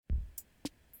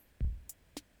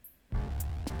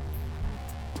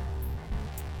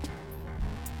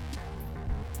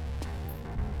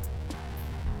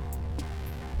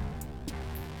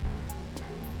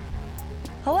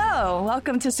Hello,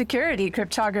 welcome to Security,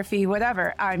 Cryptography,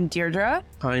 Whatever. I'm Deirdre.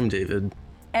 I'm David.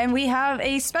 And we have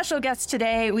a special guest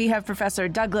today. We have Professor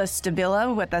Douglas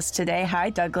Stebila with us today.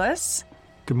 Hi, Douglas.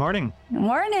 Good morning.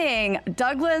 Morning.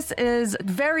 Douglas is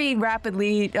very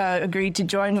rapidly agreed to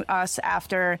join us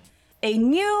after a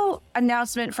new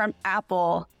announcement from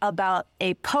Apple about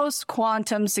a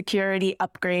post-quantum security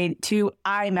upgrade to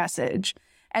iMessage.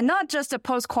 And not just a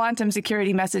post-quantum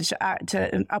security message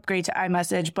to upgrade to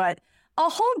iMessage, but a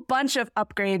whole bunch of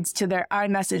upgrades to their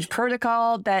iMessage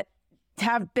protocol that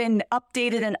have been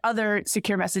updated in other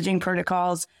secure messaging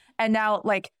protocols. And now,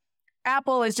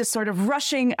 Apple is just sort of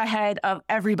rushing ahead of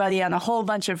everybody on a whole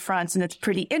bunch of fronts, and it's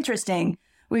pretty interesting.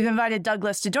 We've invited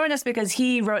Douglas to join us because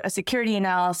he wrote a security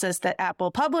analysis that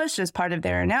Apple published as part of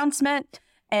their announcement,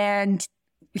 and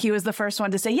he was the first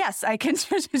one to say, yes, I can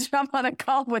jump on a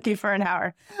call with you for an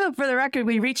hour. For the record,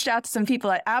 we reached out to some people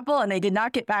at Apple, and they did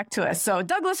not get back to us, so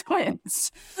Douglas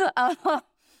wins.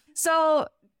 So,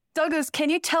 Douglas, can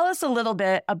you tell us a little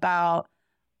bit about,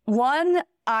 one,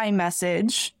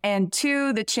 iMessage, and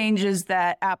two, the changes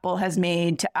that Apple has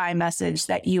made to iMessage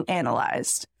that you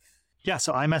analyzed? Yeah,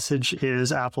 so iMessage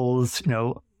is Apple's,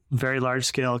 very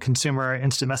large-scale consumer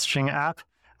instant messaging app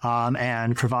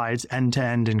and provides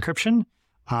end-to-end encryption.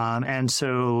 And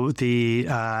so the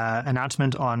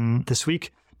announcement on this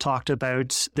week talked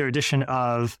about their addition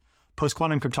of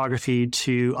post-quantum cryptography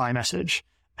to iMessage.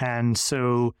 And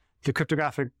so the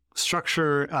cryptographic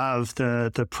structure of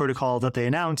the protocol that they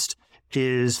announced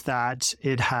is that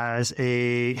it has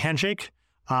a handshake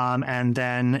and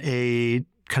then a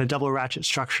kind of double ratchet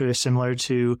structure similar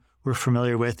to we're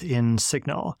familiar with in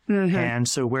Signal. Mm-hmm. And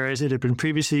so whereas it had been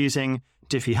previously using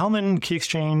Diffie-Hellman key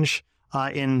exchange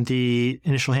in the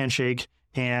initial handshake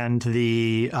and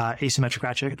the asymmetric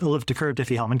ratchet elliptic-curve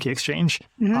Diffie-Hellman key exchange,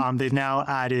 mm-hmm. They've now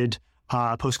added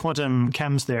post-quantum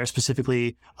chems there,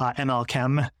 specifically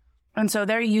ML-chem. And so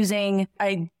they're using,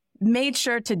 I made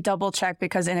sure to double check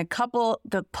because in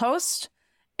the post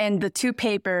and the two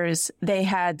papers, they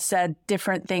had said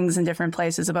different things in different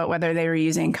places about whether they were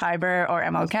using Kyber or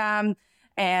ML-chem.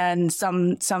 And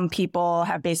some people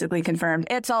have basically confirmed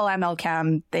it's all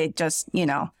ML-chem. They just,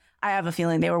 I have a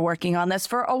feeling they were working on this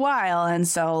for a while. And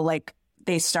so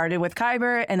they started with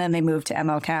Kyber and then they moved to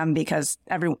ML-chem because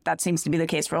that seems to be the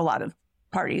case for a lot of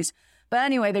parties. But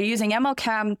anyway, they're using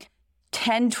ML-chem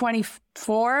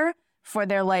 1024 for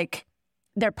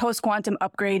their post-quantum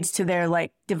upgrades to their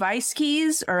device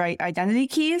keys or identity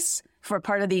keys for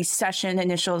part of the session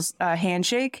initials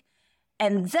handshake.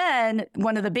 And then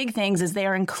one of the big things is they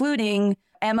are including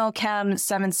ML-chem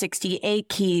 768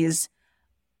 keys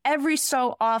every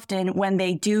so often when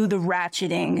they do the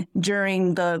ratcheting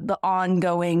during the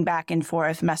ongoing back and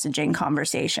forth messaging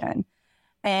conversation.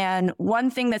 And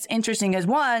one thing that's interesting is,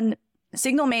 one,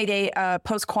 Signal made a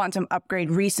post-quantum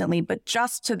upgrade recently, but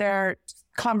just to their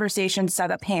conversation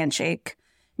setup handshake,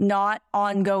 not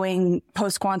ongoing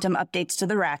post-quantum updates to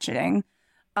the ratcheting.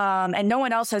 And no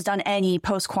one else has done any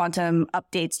post-quantum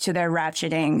updates to their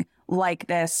ratcheting like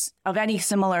this of any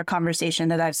similar conversation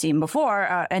that I've seen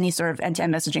before, any sort of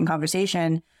end-to-end messaging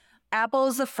conversation. Apple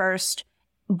is the first,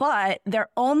 but they're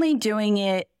only doing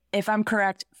it, if I'm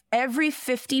correct, every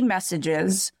 50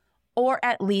 messages or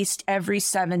at least every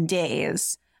 7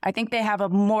 days. I think they have a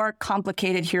more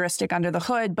complicated heuristic under the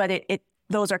hood, but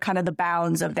those are kind of the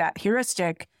bounds of that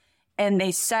heuristic. And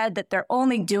they said that they're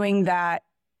only doing that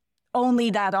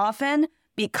often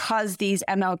because these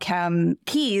ML-chem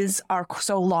keys are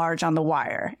so large on the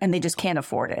wire and they just can't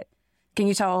afford it. Can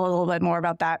you tell a little bit more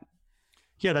about that?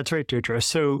 Yeah, that's right, Deirdre.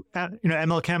 So,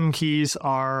 ML-chem keys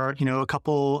are, a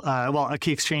couple, a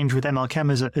key exchange with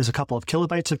ML-chem is a couple of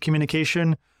kilobytes of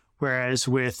communication, whereas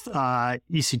with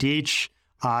ECDH,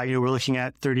 we're looking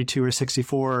at 32 or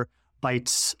 64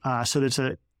 bytes. So there's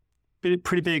a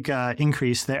pretty big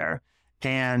increase there.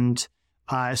 And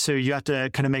so you have to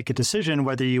kind of make a decision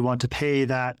whether you want to pay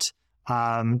that 2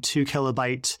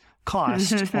 kilobyte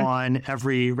cost on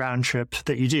every round trip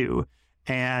that you do.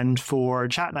 And for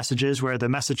chat messages where the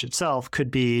message itself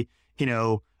could be,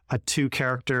 a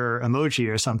 2-character emoji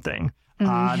or something,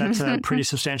 that's a pretty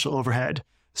substantial overhead.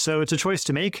 So it's a choice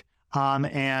to make.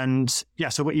 And yeah,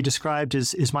 so what you described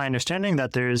is my understanding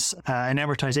that there's an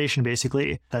amortization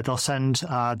basically that they'll send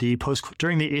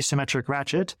during the asymmetric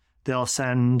ratchet, they'll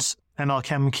send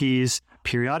ML-chem keys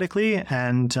periodically.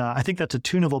 And I think that's a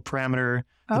tunable parameter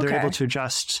that they're able to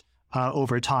adjust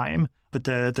over time. But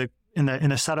in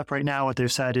the setup right now, what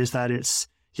they've said is that it's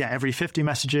every 50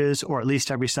 messages or at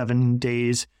least every 7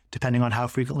 days, depending on how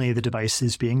frequently the device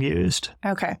is being used.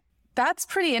 Okay. That's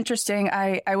pretty interesting.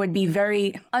 I would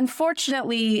be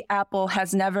unfortunately, Apple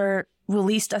has never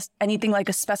released anything like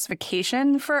a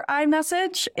specification for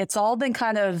iMessage. It's all been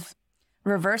kind of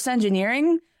reverse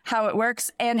engineering how it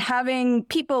works and having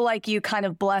people like you kind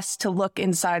of blessed to look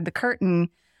inside the curtain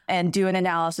and do an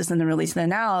analysis and then release the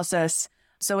analysis.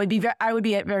 So I would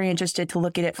be very interested to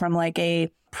look at it from like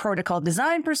a protocol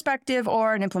design perspective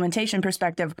or an implementation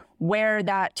perspective, where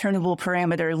that tunable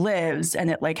parameter lives and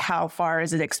it, like, how far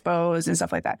is it exposed and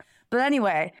stuff like that. But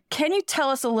anyway, can you tell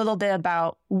us a little bit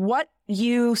about what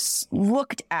you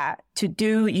looked at to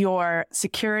do your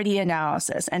security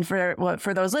analysis? And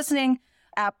for those listening,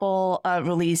 Apple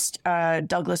released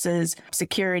Douglas's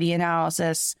security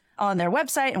analysis on their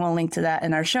website, and we'll link to that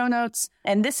in our show notes.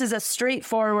 And this is a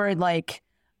straightforward, like,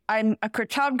 I'm a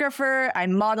cryptographer.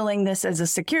 I'm modeling this as a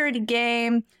security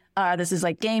game. This is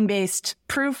like game-based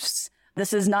proofs.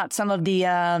 This is not some of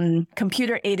the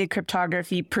computer-aided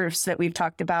cryptography proofs that we've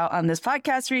talked about on this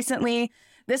podcast recently.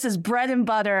 This is bread and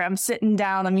butter. I'm sitting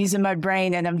down, I'm using my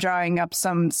brain, and I'm drawing up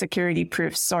some security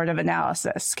proofs sort of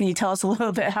analysis. Can you tell us a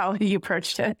little bit how you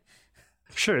approached it?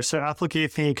 Sure. So Apple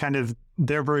gave me kind of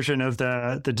their version of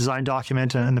the design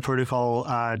document and the protocol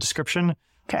description.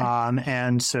 Okay.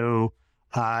 And so,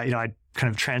 I kind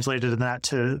of translated that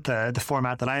to the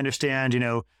format that I understand,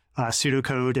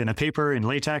 pseudocode in a paper in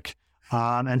LaTeX.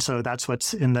 And so that's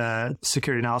what's in the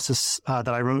security analysis that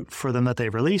I wrote for them that they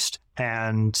released.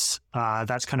 And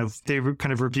that's they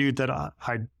kind of reviewed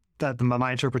that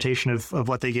my interpretation of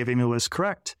what they gave me was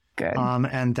correct. Good.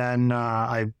 And then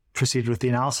I proceeded with the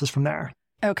analysis from there.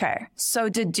 Okay. So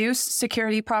deduce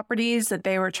security properties that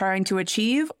they were trying to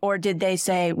achieve, or did they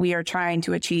say, we are trying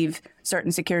to achieve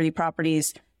certain security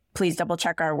properties, please double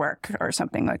check our work, or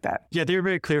something like that? Yeah, they were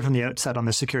very clear from the outset on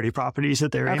the security properties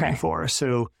that they were aiming for.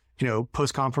 So,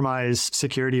 post-compromise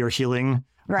security or healing,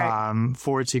 right.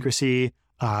 Forward secrecy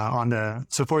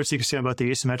forward secrecy on both the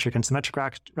asymmetric and symmetric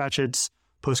ratchets,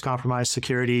 post-compromise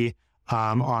security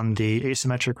on the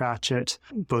asymmetric ratchet,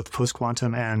 both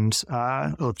post-quantum and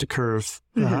elliptic curve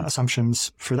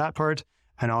assumptions for that part,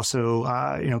 and also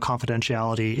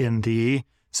confidentiality in the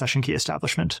session key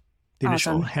establishment, the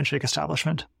initial handshake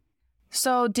establishment.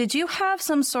 So did you have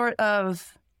some sort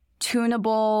of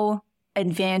tunable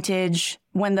advantage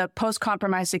when the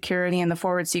post-compromise security and the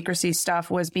forward secrecy stuff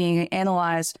was being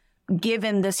analyzed,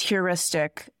 given this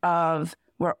heuristic of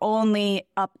we're only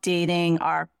updating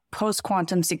our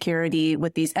post-quantum security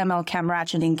with these ML-Chem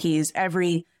ratcheting keys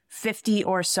every 50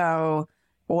 or so,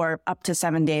 or up to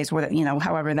 7 days,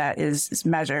 however that is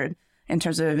measured in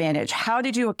terms of advantage? How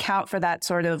did you account for that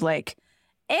sort of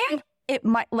and it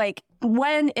might,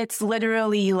 when it's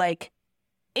literally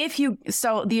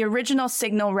so the original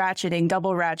signal ratcheting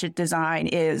double ratchet design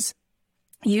is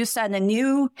you send a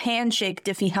new handshake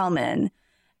Diffie-Hellman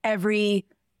every,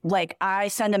 I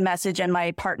send a message and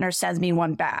my partner sends me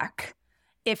one back.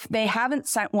 If they haven't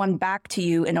sent one back to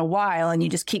you in a while and you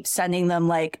just keep sending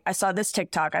them I saw this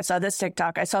TikTok, I saw this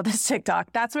TikTok, I saw this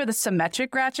TikTok, that's where the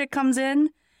symmetric ratchet comes in,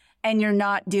 and you're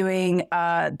not doing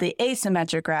the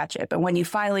asymmetric ratchet. But when you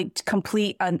finally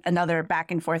complete another back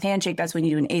and forth handshake, that's when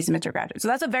you do an asymmetric ratchet. So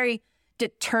that's a very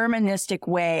deterministic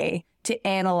way to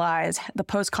analyze the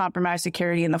post-compromise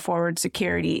security and the forward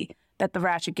security that the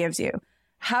ratchet gives you.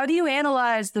 How do you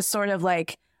analyze the sort of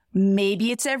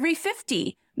maybe it's every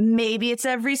 50, maybe it's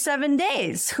every 7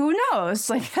 days? Who knows?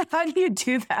 How do you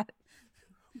do that?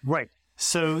 Right.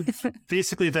 So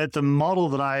basically the model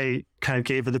that I kind of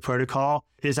gave of the protocol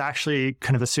is actually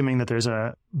kind of assuming that there's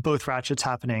both ratchets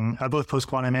happening, both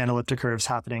post-quantum and elliptic curves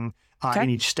happening in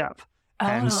each step. Oh.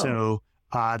 And so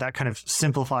that kind of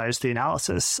simplifies the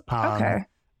analysis.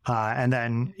 And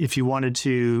then if you wanted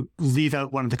to leave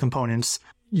out one of the components,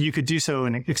 you could do so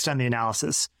and extend the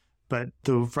analysis. But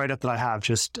the write-up that I have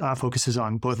just focuses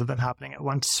on both of them happening at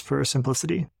once for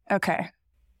simplicity. Okay.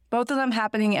 Both of them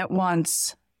happening at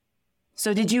once.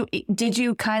 So did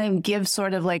you kind of give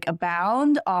sort of a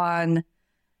bound on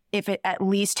if it at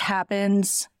least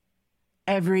happens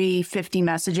every 50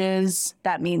 messages,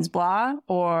 that means blah?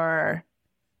 Or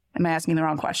am I asking the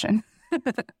wrong question?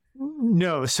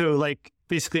 No. So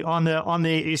basically on the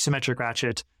asymmetric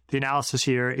ratchet, the analysis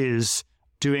here is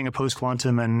doing a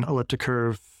post-quantum and elliptic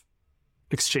curve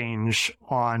exchange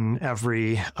on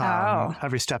every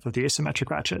step of the asymmetric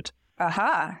ratchet.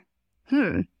 Aha.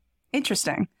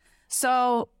 Interesting.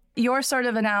 So your sort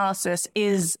of analysis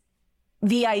is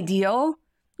the ideal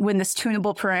when this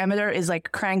tunable parameter is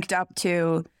cranked up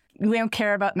to, we don't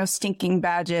care about no stinking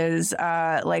badges.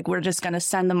 We're just going to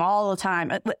send them all the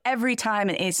time. Every time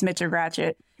an asymmetric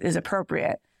ratchet is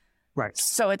appropriate. Right.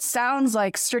 So it sounds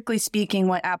like, strictly speaking,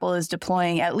 what Apple is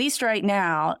deploying, at least right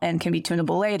now, and can be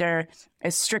tunable later,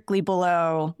 is strictly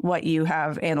below what you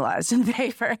have analyzed in the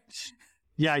paper.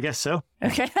 Yeah, I guess so.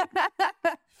 Okay.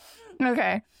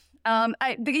 Okay.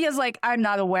 Because like I'm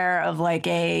not aware of like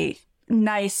a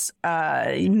nice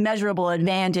measurable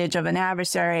advantage of an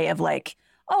adversary of like,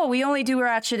 oh, we only do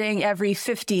ratcheting every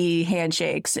 50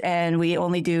 handshakes and we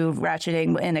only do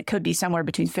ratcheting and it could be somewhere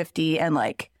between 50 and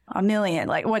like a million,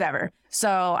 like whatever. So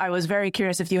I was very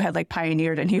curious if you had like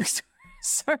pioneered a new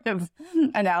sort of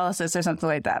analysis or something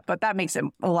like that, but that makes it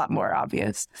a lot more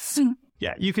obvious.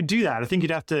 Yeah, you could do that. I think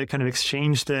you'd have to kind of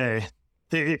extend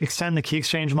the key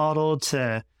exchange model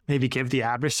to maybe give the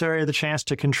adversary the chance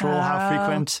to control how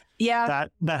frequent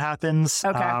that happens.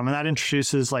 Okay. And that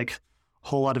introduces like a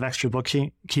whole lot of extra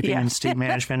bookkeeping and state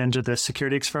management into the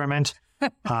security experiment.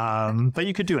 But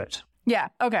you could do it. Yeah.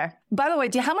 Okay. By the way,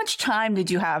 how much time did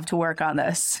you have to work on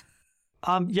this?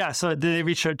 So they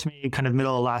reached out to me kind of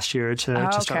middle of last year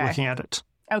to start looking at it.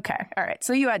 Okay. All right.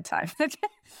 So you had time.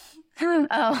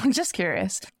 I'm just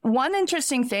curious. One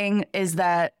interesting thing is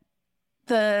that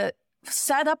the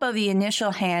setup of the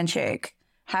initial handshake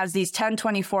has these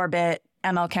 1024-bit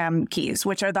MLCAM keys,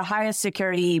 which are the highest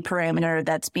security parameter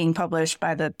that's being published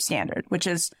by the standard, which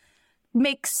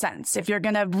makes sense. If you're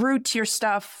going to root your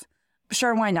stuff,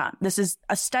 sure, why not? This is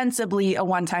ostensibly a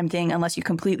one-time thing unless you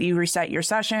completely reset your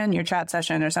session, your chat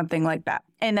session or something like that.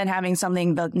 And then having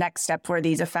something, the next step for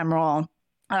these ephemeral,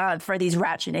 for these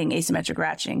asymmetric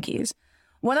ratcheting keys.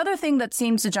 One other thing that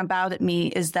seems to jump out at me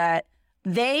is that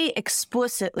they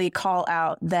explicitly call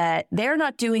out that they're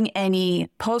not doing any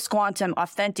post-quantum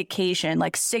authentication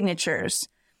like signatures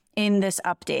in this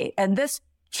update. And this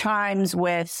chimes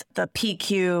with the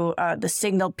PQ, the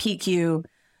Signal PQ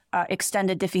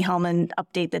extended Diffie-Hellman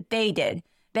update that they did.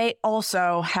 They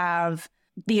also have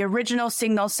the original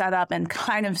Signal setup, and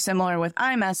kind of similar with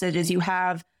iMessage is you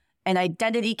have an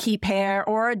identity key pair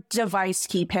or a device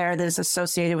key pair that is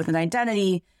associated with an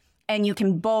identity. And you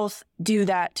can both do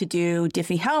that to do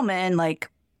Diffie-Hellman, like,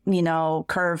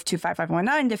 curve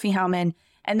 25519 Diffie-Hellman.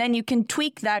 And then you can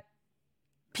tweak that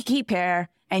key pair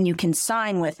and you can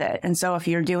sign with it. And so if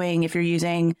you're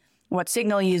using what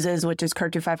Signal uses, which is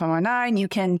curve 25519, you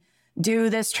can do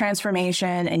this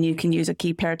transformation and you can use a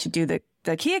key pair to do the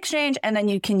key exchange. And then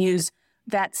you can use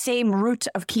that same root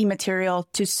of key material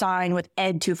to sign with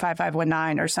ed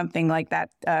 25519 or something like that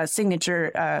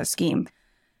signature scheme.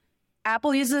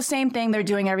 Apple uses the same thing. They're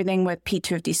doing everything with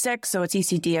P256, so it's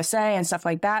ECDSA and stuff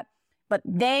like that. But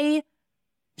they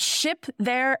ship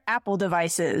their Apple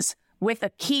devices with a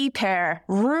key pair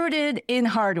rooted in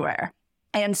hardware.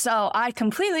 And so I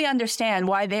completely understand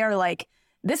why they're like,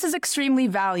 this is extremely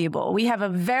valuable. We have a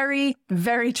very,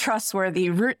 very trustworthy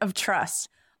root of trust.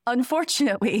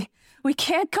 Unfortunately, we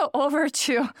can't go over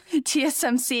to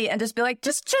TSMC and just be like,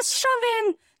 just shove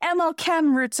in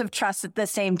MLChem roots of trust at the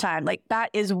same time. Like that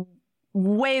is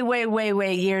way, way, way,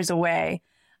 way years away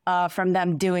from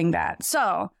them doing that.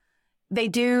 So they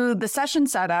do the session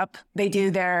setup. They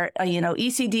do their,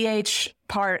 ECDH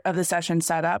part of the session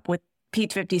setup with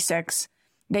P56.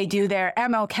 They do their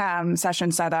MLCAM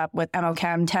session setup with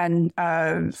MLCAM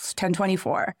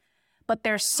 1024. But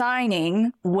they're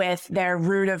signing with their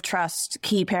root of trust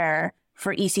key pair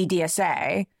for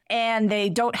ECDSA, and they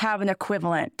don't have an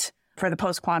equivalent for the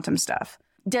post-quantum stuff.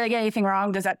 Did I get anything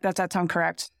wrong? Does that sound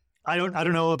correct? I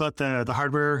don't know about the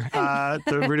hardware,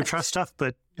 the root of trust stuff,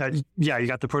 but yeah, you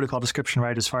got the protocol description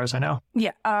right as far as I know.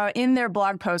 Yeah. In their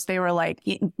blog post, they were like,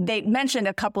 they mentioned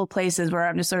a couple places where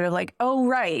I'm just sort of like, oh,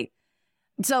 right.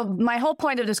 So my whole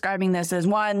point of describing this is,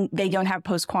 one, they don't have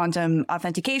post-quantum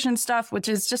authentication stuff, which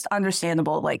is just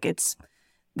understandable. Like it's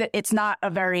not a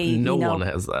very... No one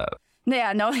has that.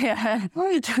 Yeah, no. Yeah.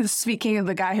 Speaking of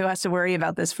the guy who has to worry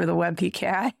about this for the web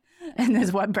PKI and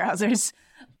his web browsers.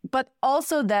 But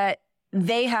also that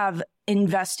they have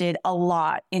invested a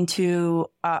lot into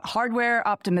hardware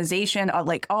optimization of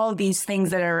like all of these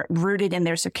things that are rooted in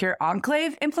their secure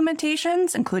enclave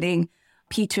implementations, including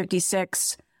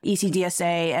P56, ECDSA,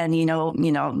 and,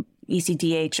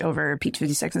 ECDH over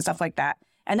P56 and stuff like that.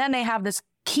 And then they have this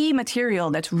key material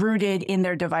that's rooted in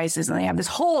their devices. And they have this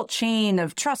whole chain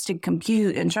of trusted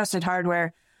compute and trusted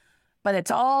hardware, but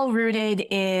it's all rooted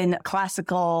in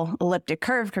classical elliptic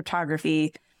curve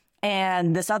cryptography.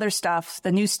 And this other stuff,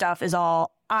 the new stuff, is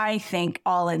all, I think,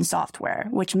 all in software,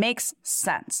 which makes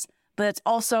sense. But it's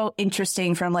also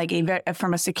interesting from like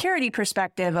from a security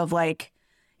perspective of like,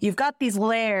 you've got these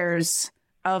layers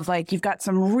of like, you've got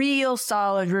some real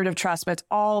solid root of trust, but it's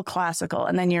all classical.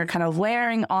 And then you're kind of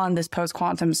layering on this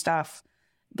post-quantum stuff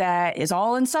that is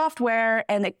all in software.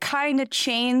 And it kind of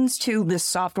chains to this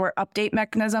software update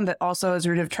mechanism that also is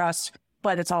root of trust,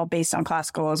 but it's all based on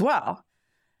classical as well.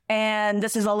 And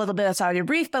this is a little bit outside your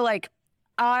brief, but like,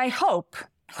 I hope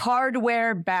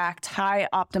hardware-backed,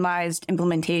 high-optimized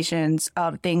implementations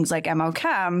of things like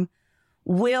MLChem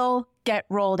will get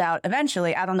rolled out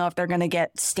eventually. I don't know if they're going to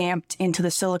get stamped into the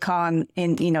silicon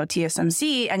in,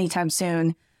 TSMC anytime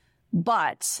soon,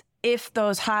 but if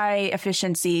those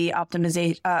high-efficiency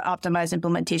optimized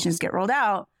implementations get rolled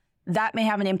out, that may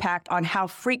have an impact on how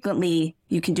frequently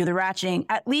you can do the ratcheting,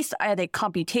 at least at a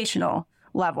computational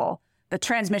level. The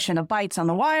transmission of bytes on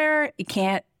the wire,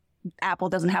 Apple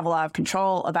doesn't have a lot of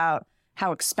control about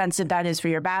how expensive that is for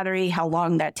your battery, how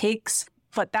long that takes.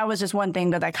 But that was just one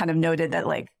thing that I kind of noted that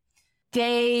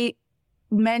they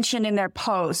mentioned in their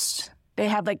post, they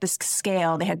had this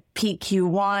scale. They had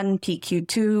PQ1,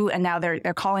 PQ2, and now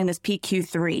they're calling this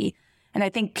PQ3. And I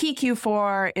think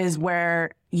PQ4 is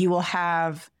where you will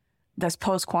have this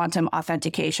post-quantum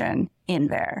authentication in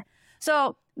there.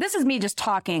 So this is me just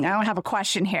talking. I don't have a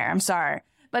question here. I'm sorry.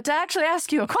 But to actually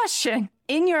ask you a question,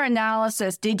 in your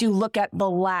analysis, did you look at the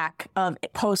lack of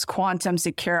post-quantum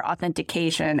secure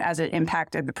authentication as it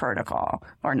impacted the protocol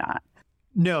or not?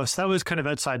 No, so that was kind of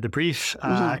outside the brief.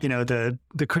 The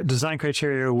design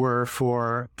criteria were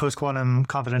for post-quantum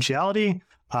confidentiality,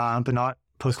 but not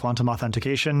post-quantum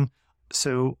authentication.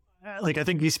 So, I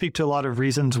think you speak to a lot of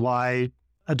reasons why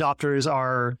adopters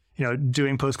are,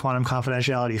 doing post-quantum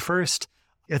confidentiality first.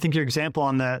 I think your example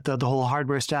on the whole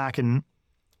hardware stack and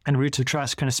roots of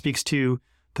trust kind of speaks to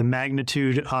the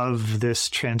magnitude of this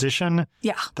transition.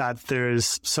 Yeah. That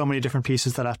there's so many different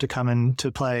pieces that have to come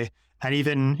into play. And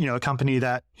even, a company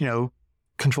that,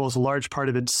 controls a large part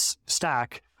of its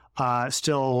stack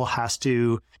still has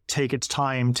to take its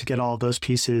time to get all of those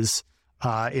pieces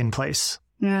in place.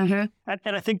 Mm-hmm.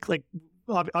 And I think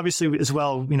obviously as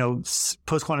well,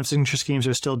 post-quantum signature schemes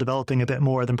are still developing a bit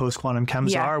more than post-quantum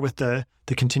chems are with the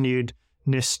continued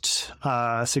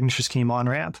NIST signature scheme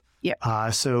on-ramp.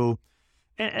 Yeah. So,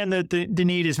 and the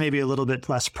need is maybe a little bit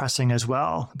less pressing as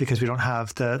well, because we don't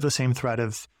have the same threat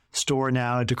of store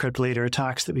now, decrypt later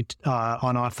attacks that we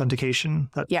on authentication.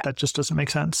 That just doesn't make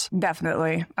sense.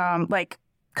 Definitely.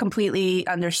 Completely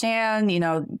understand,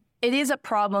 it is a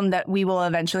problem that we will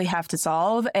eventually have to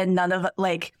solve, and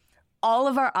all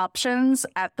of our options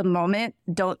at the moment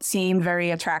don't seem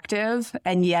very attractive,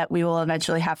 and yet we will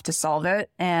eventually have to solve it.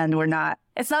 And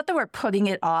it's not that we're putting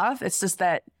it off. It's just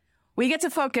that we get to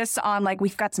focus on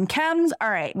we've got some chems.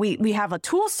 All right. We have a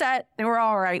tool set that we're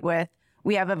all right with.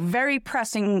 We have a very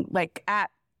pressing,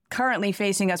 currently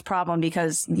facing us problem,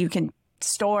 because you can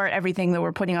store everything that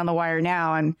we're putting on the wire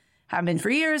now and have been for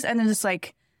years, and then just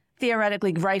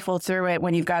theoretically rifle through it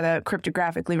when you've got a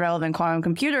cryptographically relevant quantum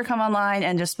computer come online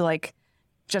and just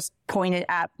point it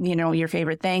at, your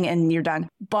favorite thing and you're done.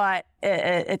 But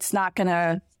it's not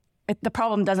the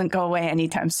problem doesn't go away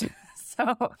anytime soon.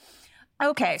 So,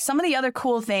 okay, some of the other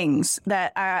cool things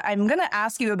that I'm going to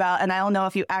ask you about, and I don't know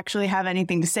if you actually have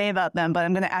anything to say about them, but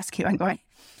I'm going to ask you anyway.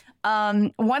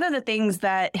 One of the things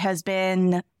that has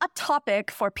been a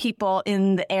topic for people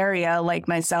in the area like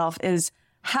myself is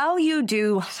how you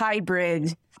do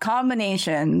hybrid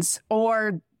combinations,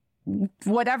 or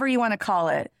whatever you want to call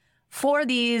it, for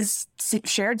these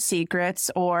shared secrets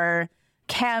or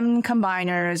chem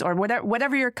combiners or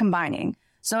whatever you're combining.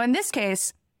 So in this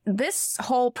case, this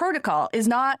whole protocol is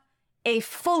not a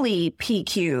fully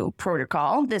PQ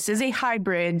protocol. This is a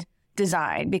hybrid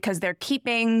design, because they're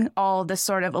keeping all this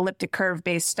sort of elliptic curve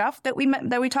based stuff that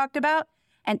we talked about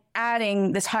and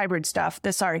adding this hybrid stuff,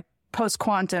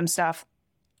 post-quantum stuff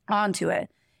onto it.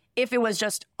 If it was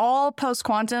just all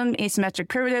post-quantum asymmetric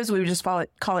primitives, we would just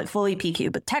call it fully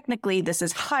PQ. But technically, this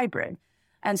is hybrid.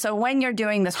 And so when you're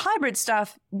doing this hybrid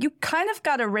stuff, you kind of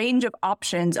got a range of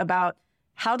options about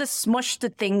how to smush the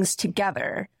things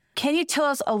together. Can you tell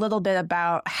us a little bit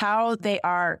about how they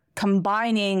are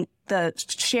combining the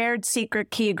shared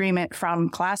secret key agreement from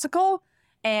classical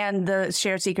and the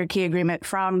shared secret key agreement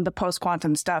from the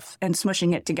post-quantum stuff and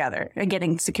smushing it together and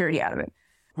getting security out of it?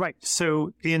 Right.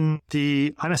 So in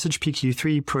the iMessage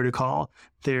PQ3 protocol,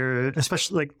 there,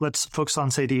 especially let's focus on,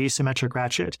 say, the asymmetric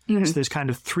ratchet. Mm-hmm. So there's kind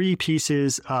of 3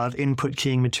 pieces of input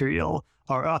keying material,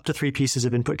 or up to 3 pieces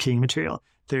of input keying material.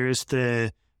 There's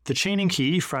the chaining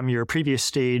key from your previous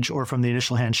stage or from the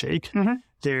initial handshake. Mm-hmm.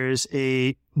 There's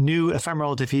a new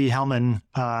ephemeral Diffie-Hellman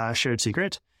shared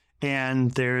secret,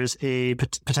 and there's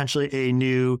potentially a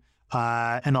new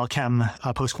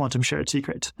MLChem post-quantum shared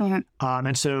secret. Mm-hmm.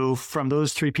 And so from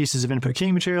those 3 pieces of input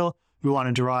keying material, we want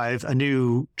to derive a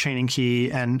new chaining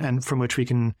key and from which we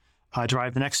can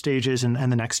derive the next stages and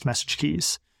the next message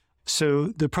keys. So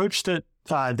the approach that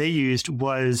they used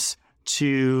was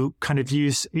to kind of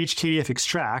use HKDF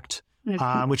extract, mm-hmm.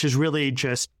 Mm-hmm. Which is really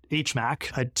just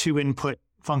HMAC, a 2-input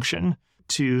function,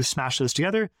 to smash those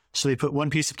together. So they put one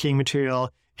piece of keying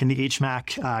material in the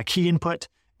HMAC key input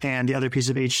and the other piece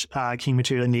of keying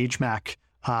material in the HMAC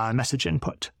message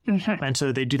input. Mm-hmm. And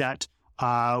so they do that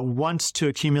once to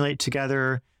accumulate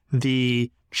together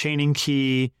the chaining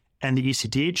key and the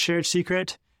ECDH shared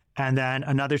secret, and then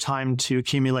another time to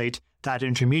accumulate that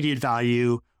intermediate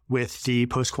value with the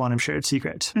post-quantum shared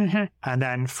secret. Mm-hmm. And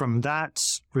then from that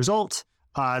result,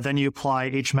 then you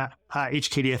apply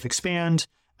HKDF expand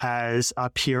as a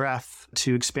PRF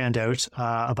to expand out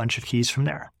a bunch of keys from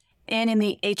there. And in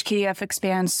the HKDF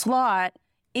expand slot,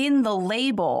 in the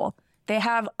label, they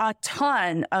have a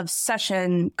ton of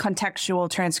session contextual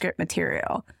transcript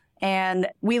material. And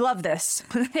we love this.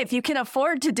 If you can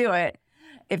afford to do it,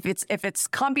 if it's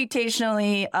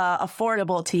computationally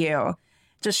affordable to you,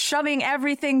 just shoving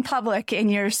everything public in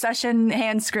your session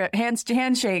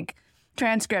handshake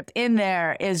transcript in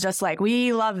there is just like,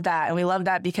 we love that. And we love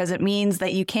that because it means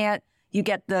that you get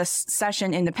the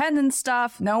session independent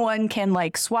stuff. No one can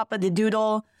like swap a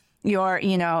doodle your,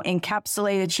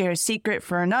 encapsulated shared secret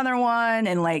for another one.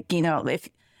 And like, if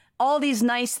all these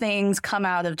nice things come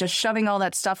out of just shoving all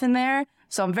that stuff in there.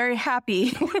 So I'm very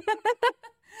happy.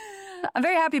 I'm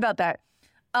very happy about that.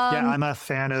 Yeah, I'm a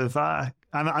fan of,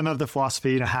 I'm of the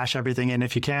philosophy to hash everything in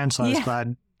if you can. So I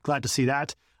was glad to see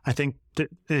that. I think that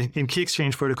in key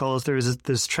exchange protocols, there's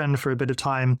this trend for a bit of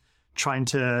time trying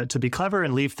to be clever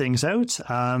and leave things out.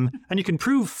 And you can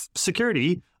prove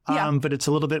security, but it's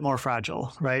a little bit more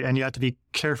fragile, right? And you have to be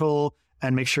careful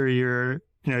and make sure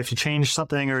if you change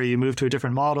something or you move to a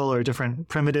different model or a different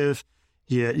primitive,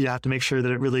 you have to make sure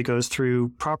that it really goes through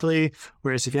properly.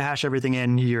 Whereas if you hash everything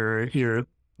in,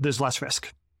 there's less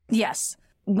risk. Yes.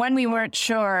 When we weren't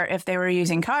sure if they were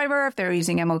using Kyber, if they were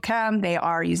using MLChem, they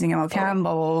are using MLChem,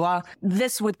 blah, blah, blah.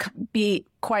 This would be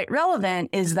quite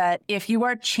relevant is that if you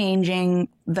are changing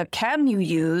the chem you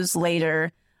use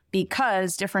later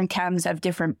because different chems have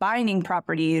different binding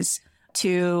properties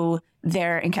to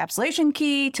their encapsulation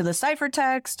key, to the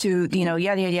ciphertext, to, yada,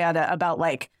 yada, yada, about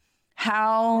like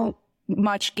how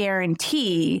much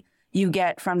guarantee you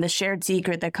get from the shared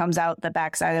secret that comes out the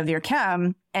backside of your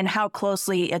chem and how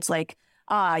closely it's like,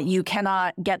 you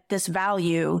cannot get this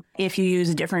value if you use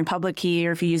a different public key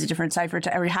or if you use a different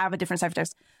ciphertext or you have a different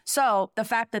ciphertext. So the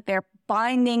fact that they're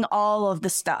binding all of the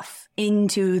stuff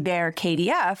into their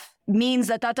KDF means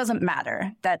that doesn't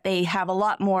matter, that they have a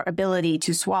lot more ability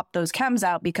to swap those chems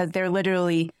out because they're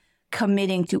literally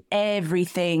committing to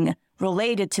everything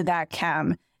related to that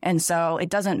chem. And so it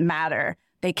doesn't matter.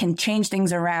 They can change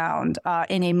things around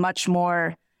in a much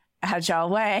more agile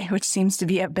way, which seems to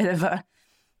be a bit of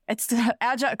it's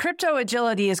agile. Crypto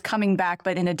agility is coming back,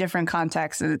 but in a different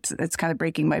context. It's kind of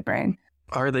breaking my brain.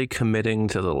 Are they committing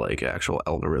to the actual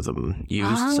algorithm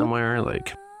used somewhere,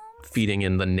 like feeding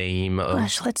in the name of?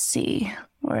 Gosh, let's see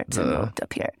where it's moved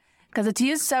up here because it's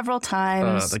used several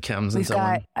times. The chems and so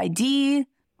on. We've got ID.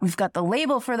 We've got the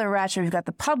label for the ratchet. We've got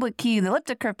the public key, the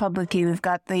elliptic curve public key. We've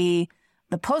got the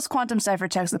post-quantum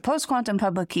ciphertext, the post-quantum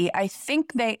public key. I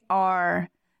think they are.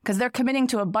 Because they're committing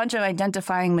to a bunch of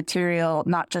identifying material,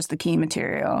 not just the key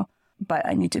material. But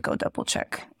I need to go double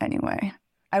check anyway.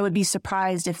 I would be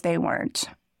surprised if they weren't.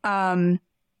 One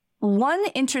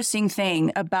interesting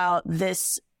thing about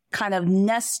this kind of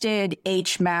nested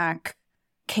HMAC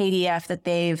KDF that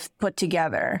they've put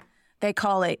together, they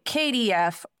call it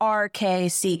KDF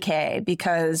RKCK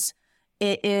because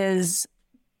it is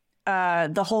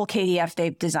the whole KDF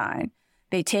they've designed.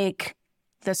 They take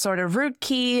the sort of root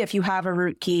key, if you have a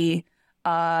root key,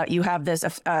 you have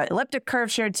this elliptic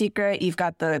curve shared secret, you've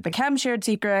got the chem shared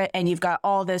secret, and you've got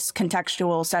all this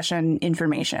contextual session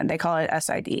information. They call it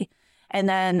SID. And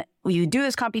then you do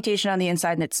this computation on the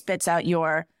inside and it spits out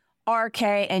your RK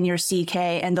and your CK,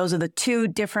 and those are the two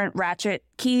different ratchet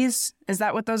keys. Is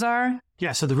that what those are?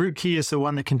 Yeah, so the root key is the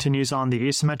one that continues on the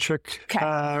asymmetric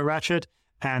ratchet,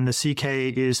 and the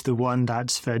CK is the one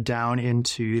that's fed down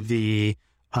into the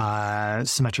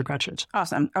symmetric ratchet.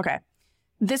 Awesome. Okay.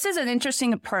 This is an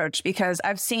interesting approach because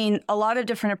I've seen a lot of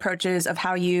different approaches of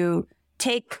how you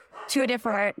take two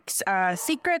different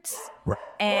secrets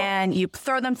and you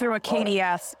throw them through a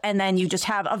KDF and then you just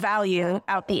have a value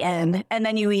out the end. And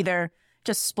then you either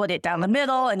just split it down the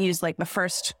middle and use like the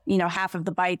first, half of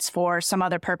the bytes for some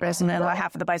other purpose and then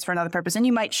half of the bytes for another purpose. And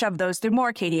you might shove those through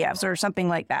more KDFs or something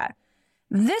like that.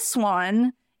 This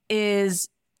one is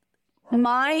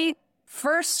my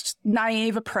first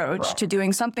naive approach to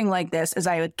doing something like this is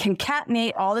I would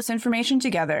concatenate all this information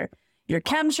together. Your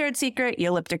chem shared secret, your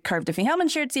elliptic curve Diffie-Hellman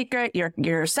shared secret,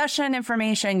 your session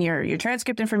information, your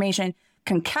transcript information,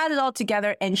 concat it all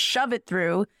together and shove it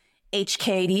through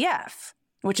HKDF,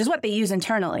 which is what they use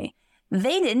internally.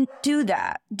 They didn't do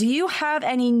that. Do you have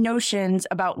any notions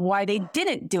about why they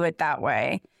didn't do it that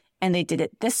way and they did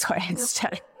it this way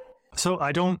instead? So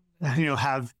I don't,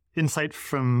 have insight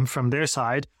from their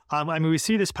side. We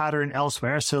see this pattern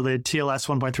elsewhere. So the TLS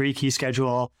 1.3 key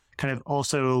schedule kind of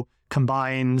also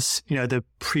combines, the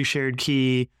pre-shared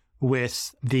key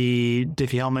with the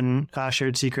Diffie-Hellman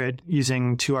shared secret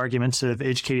using 2 arguments of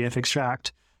HKDF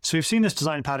extract. So we've seen this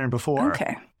design pattern before.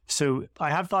 Okay. So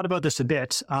I have thought about this a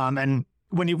bit. And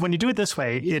when you do it this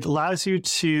way, it allows you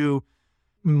to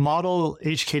model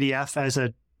HKDF as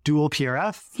a dual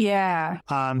PRF. Yeah.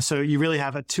 So you really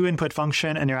have a 2-input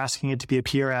function and you're asking it to be a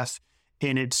PRF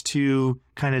in its 2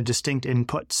 kind of distinct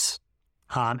inputs.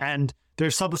 And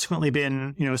there's subsequently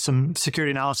been, some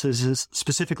security analysis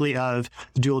specifically of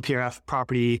the dual PRF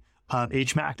property of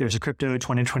HMAC. There's a Crypto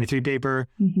 2023 paper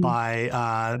by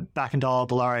Backendahl,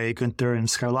 Bellare, Gunther, and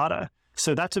Scarlata.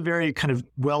 So that's a very kind of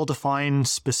well-defined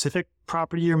specific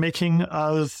property you're making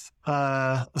of,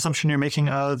 assumption you're making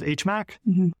of HMAC.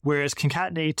 Whereas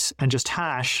concatenate and just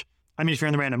hash, I mean, if you're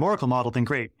in the random oracle model, then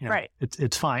great. Right.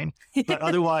 It's fine. But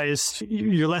otherwise,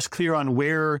 you're less clear on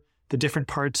where the different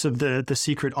parts of the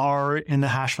secret are in the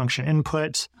hash function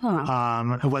input,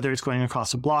 whether it's going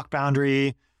across a block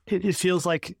boundary. It feels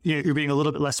like you're being a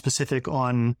little bit less specific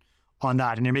on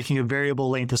that, and you're making a variable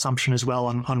length assumption as well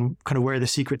on kind of where the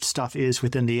secret stuff is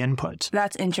within the input.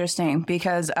 That's interesting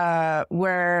because I'm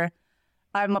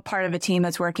a part of a team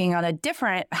that's working on a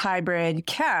different hybrid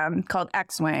chem called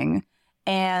X-Wing,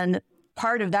 and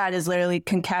part of that is literally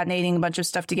concatenating a bunch of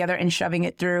stuff together and shoving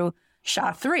it through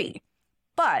SHA-3.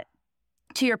 But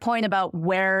to your point about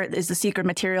where is the secret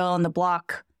material and the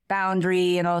block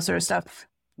boundary and all this sort of stuff,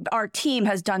 our team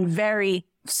has done very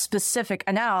specific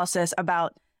analysis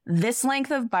about this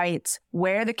length of bytes,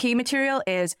 where the key material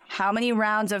is, how many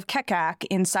rounds of KECAC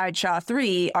inside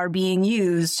SHA-3 are being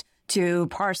used to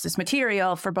parse this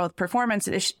material for both performance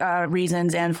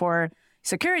reasons and for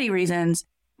security reasons.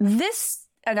 This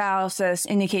analysis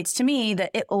indicates to me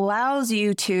that it allows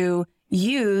you to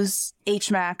use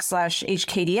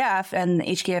HMAC/HKDF and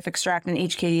HKDF extract and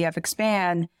HKDF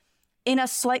expand in a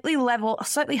slightly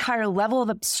higher level of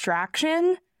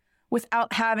abstraction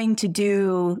without having to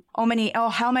do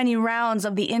how many rounds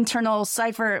of the internal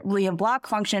cipher block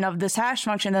function of this hash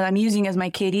function that I'm using as my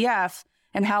KDF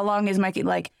and how long is my,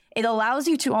 it allows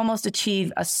you to almost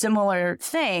achieve a similar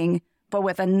thing, but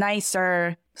with a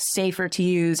nicer, safer to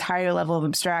use, higher level of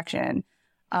abstraction.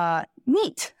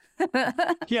 Neat.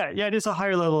 Yeah, it is a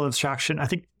higher level of abstraction. I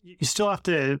think you still have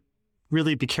to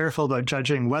really be careful about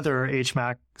judging whether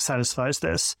HMAC satisfies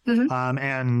this. It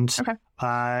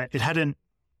hadn't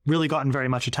really gotten very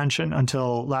much attention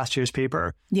until last year's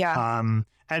paper. Yeah.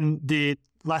 And the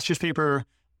last year's paper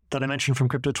that I mentioned from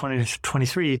Crypto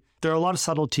 2023, there are a lot of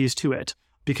subtleties to it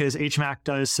because HMAC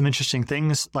does some interesting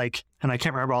things and I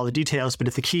can't remember all the details, but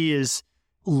if the key is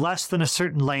less than a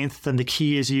certain length, then the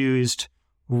key is used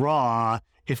raw.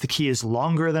 If the key is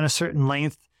longer than a certain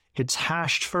length, it's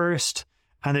hashed first.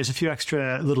 And there's a few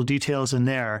extra little details in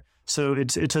there. So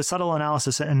it's a subtle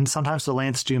analysis, and sometimes the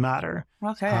lengths do matter.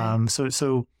 Okay.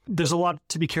 So there's a lot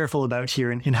to be careful about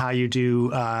here in how you do,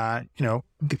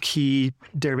 the key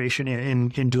derivation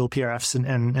in dual PRFs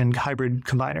and hybrid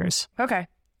combiners. Okay.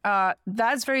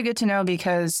 That's very good to know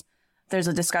because there's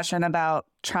a discussion about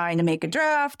trying to make a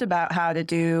draft about how to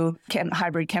do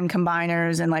hybrid chem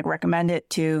combiners and recommend it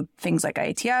to things like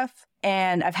IETF.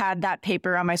 And I've had that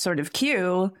paper on my sort of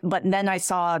queue, but then I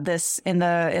saw this in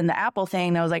the Apple thing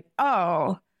and I was like,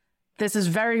 oh, this is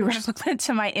very relevant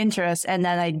to my interest. And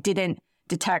then I didn't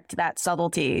detect that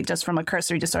subtlety just from a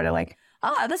cursory, just sort of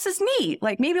this is neat.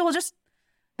 Maybe this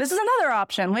is another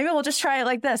option. Maybe we'll just try it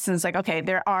like this. And it's okay,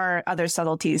 there are other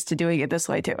subtleties to doing it this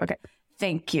way too. Okay.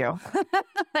 Thank you.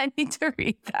 I need to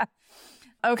read that.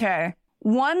 Okay.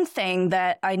 One thing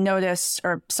that I noticed,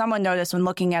 or someone noticed when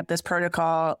looking at this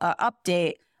protocol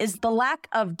update, is the lack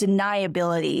of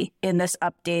deniability in this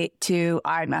update to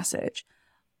iMessage.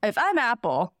 If I'm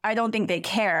Apple, I don't think they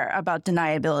care about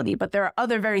deniability, but there are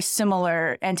other very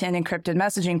similar end-to-end encrypted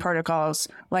messaging protocols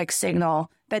like Signal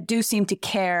that do seem to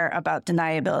care about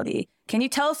deniability. Can you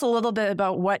tell us a little bit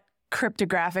about what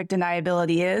cryptographic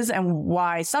deniability is and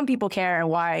why some people care and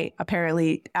why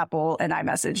apparently Apple and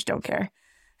iMessage don't care?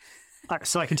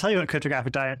 So I can tell you what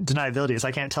cryptographic deniability is.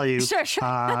 I can't tell you Sure.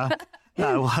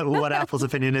 what Apple's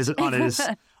opinion is on it.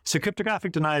 So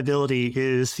cryptographic deniability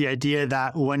is the idea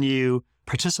that when you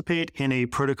participate in a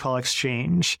protocol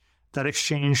exchange, that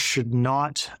exchange should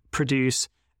not produce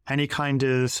any kind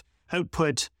of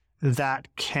output that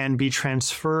can be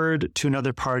transferred to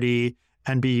another party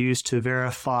and be used to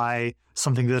verify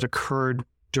something that occurred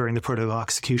during the protocol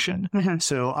execution.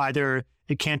 So either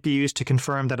it can't be used to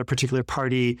confirm that a particular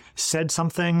party said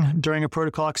something during a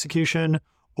protocol execution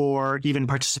or even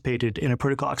participated in a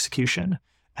protocol execution.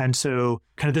 And so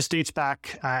kind of this dates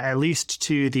back at least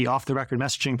to the off-the-record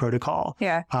messaging protocol,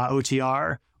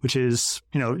 OTR, which is,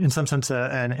 in some sense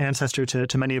an ancestor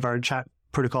to many of our chat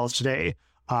protocols today.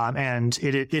 And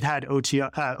it had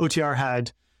OTR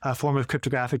had a form of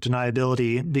cryptographic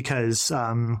deniability because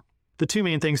the two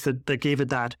main things that gave it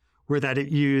that were that it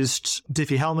used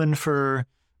Diffie-Hellman for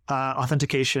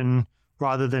authentication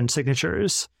rather than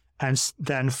signatures. And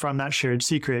then from that shared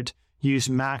secret, use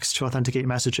MACs to authenticate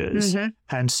messages.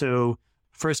 And so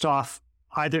first off,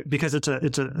 either because it's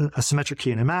a symmetric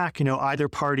key in a MAC, either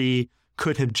party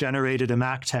could have generated a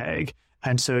MAC tag.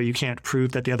 And so you can't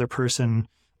prove that the other person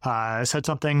said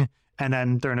something. And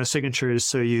then there are no signatures,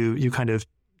 so you kind of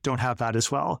don't have that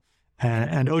as well.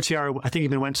 And OTR, I think,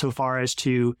 even went so far as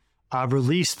to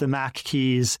release the MAC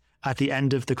keys at the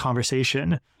end of the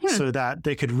conversation so that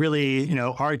they could really,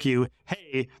 argue,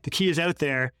 hey, the key is out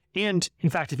there. And in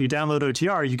fact, if you download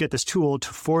OTR, you get this tool to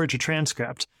forge a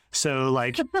transcript. So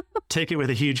take it with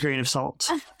a huge grain of salt.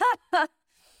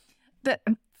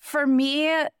 For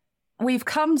me, we've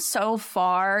come so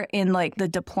far in the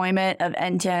deployment of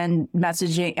end-to-end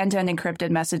messaging, end-to-end encrypted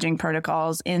messaging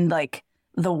protocols in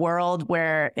the world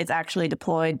where it's actually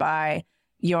deployed by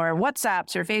your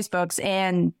WhatsApps or Facebooks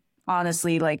and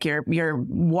honestly, your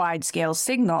wide scale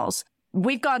signals.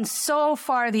 We've gone so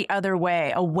far the other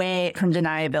way, away from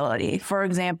deniability. For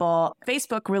example,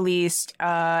 Facebook released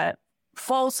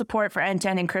full support for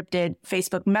end-to-end encrypted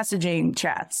Facebook messaging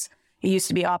chats. It used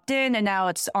to be opt-in and now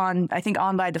it's on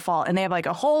by default. And they have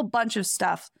a whole bunch of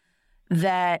stuff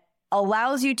that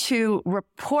allows you to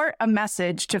report a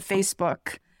message to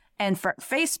Facebook and for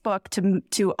Facebook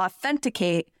to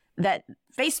authenticate that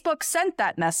Facebook sent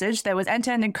that message that was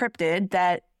end-to-end encrypted,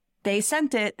 that they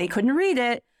sent it, they couldn't read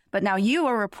it, but now you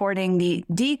are reporting the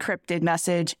decrypted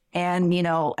message and,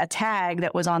 a tag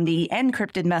that was on the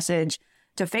encrypted message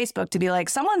to Facebook to be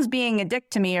someone's being a dick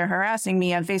to me or harassing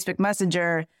me on Facebook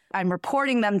Messenger. I'm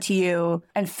reporting them to you.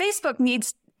 And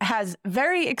Facebook has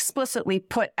very explicitly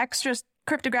put extra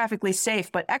cryptographically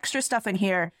safe, but extra stuff in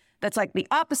here that's the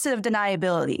opposite of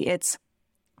deniability. It's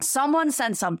someone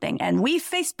sent something and we,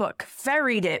 Facebook,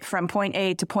 ferried it from point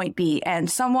A to point B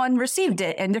and someone received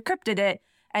it and decrypted it.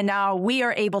 And now we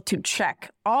are able to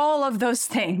check all of those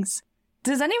things.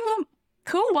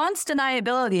 Who wants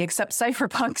deniability except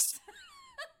cypherpunks?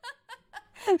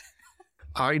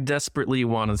 I desperately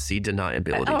want to see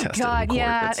deniability tested in court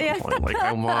at some point.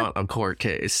 I want a court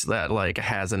case that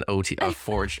has a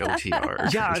forged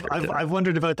OTR. Yeah, I've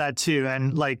wondered about that too.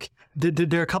 And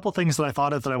there are a couple things that I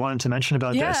thought of that I wanted to mention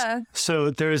about this.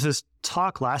 So there was this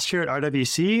talk last year at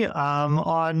RWC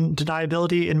on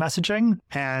deniability in messaging.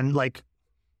 And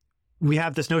we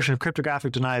have this notion of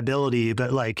cryptographic deniability,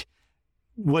 but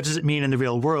what does it mean in the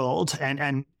real world?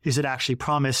 And is it actually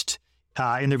promised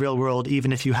in the real world,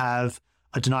 even if you have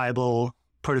a deniable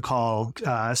protocol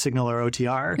signal or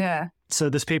OTR? Yeah. So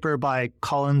this paper by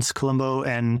Collins, Colombo,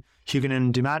 and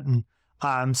Huguenin Dumatin,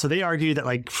 so they argue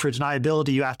that for deniability,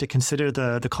 you have to consider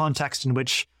the context in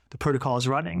which the protocol is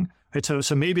running. Right.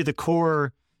 So maybe the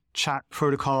core chat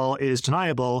protocol is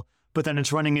deniable, but then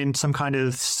it's running in some kind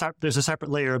of there's a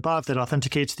separate layer above that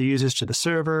authenticates the users to the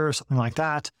server or something like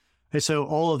that. Right. So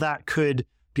all of that could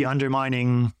be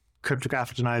undermining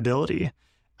cryptographic deniability.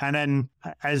 And then,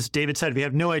 as David said, we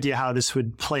have no idea how this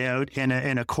would play out in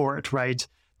a court, right?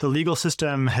 The legal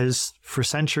system has, for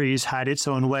centuries, had its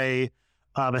own way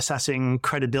of assessing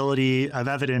credibility of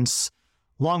evidence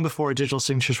long before digital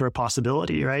signatures were a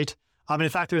possibility, right? In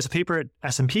fact, there was a paper at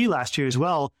S&P last year as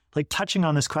well, touching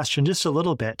on this question just a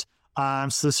little bit.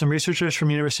 So some researchers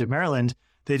from University of Maryland,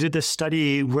 they did this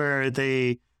study where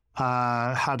they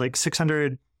had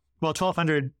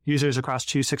 1,200 users across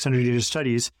 600 user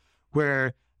studies,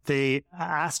 where they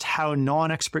asked how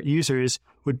non-expert users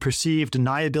would perceive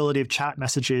deniability of chat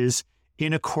messages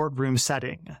in a courtroom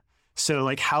setting.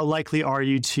 So how likely are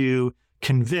you to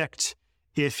convict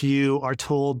if you are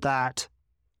told that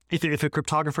if a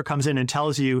cryptographer comes in and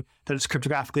tells you that it's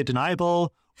cryptographically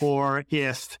deniable, or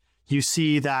if you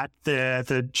see that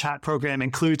the chat program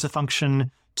includes a function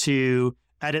to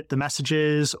edit the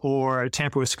messages or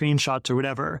tamper with screenshots or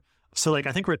whatever. So I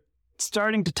think we're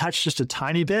starting to touch just a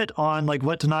tiny bit on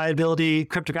what deniability,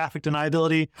 cryptographic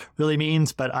deniability really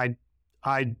means, but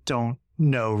I don't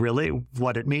know really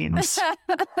what it means.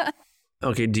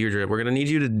 Okay, Deirdre, we're going to need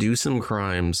you to do some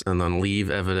crimes and then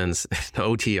leave evidence in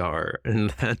OTR,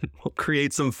 and then we'll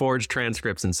create some forged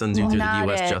transcripts and send you through the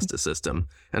U.S. justice system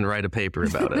and write a paper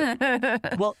about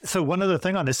it. Well, so one other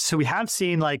thing on this. So we have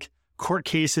seen like court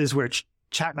cases where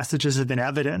chat messages have been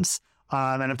evidence.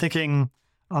 And I'm thinking,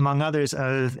 among others,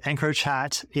 of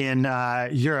EncroChat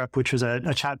in Europe, which was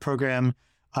a chat program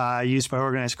used by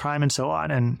organized crime and so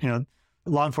on. And,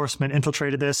 law enforcement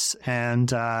infiltrated this and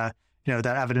that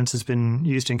evidence has been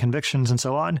used in convictions and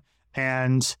so on.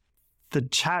 And the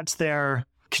chats there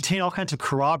contain all kinds of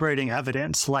corroborating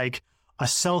evidence, like a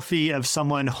selfie of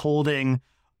someone holding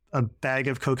a bag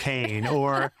of cocaine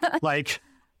or like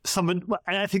someone,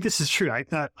 and I think this is true,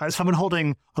 someone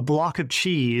holding a block of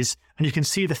cheese, and you can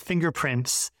see the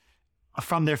fingerprints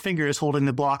from their fingers holding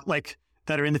the block, like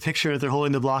that are in the picture, they're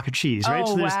holding the block of cheese, right? Oh,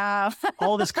 so there's wow.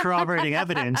 all this corroborating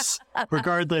evidence,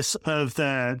 regardless of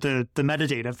the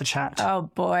metadata of the chat. Oh,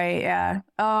 boy, yeah.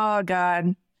 Oh,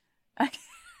 God.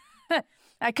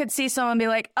 I could see someone be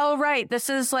like, oh, right, this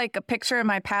is like a picture of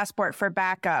my passport for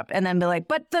backup, and then be like,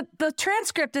 but the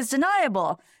transcript is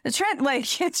deniable. It's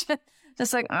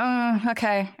just like,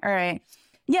 okay, all right.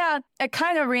 Yeah, it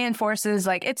kind of reinforces,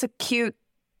 like, it's a cute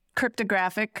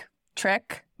cryptographic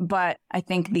trick, but I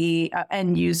think the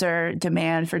end user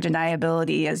demand for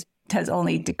deniability has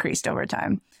only decreased over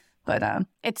time. But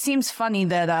it seems funny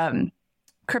that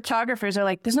cryptographers are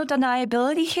like, there's no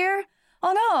deniability here?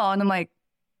 Oh, no. And I'm like,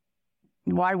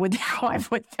 why would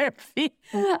there be?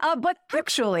 But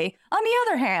actually, on the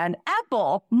other hand,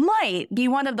 Apple might be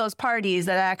one of those parties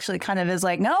that actually kind of is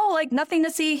like, no, like nothing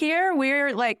to see here.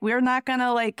 We're not going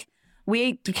to like,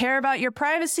 we care about your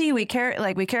privacy. We care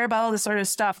about all this sort of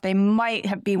stuff. They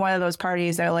might be one of those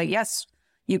parties that are like, yes,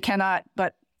 you cannot,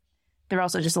 but they're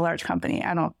also just a large company.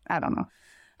 I don't know.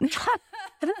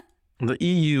 The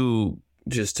EU,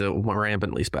 just to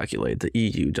rampantly speculate, the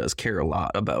EU does care a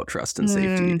lot about trust and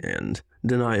safety and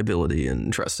deniability,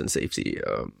 and trust and safety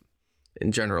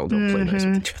in general don't play nice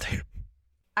with each other.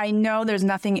 I know there's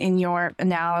nothing in your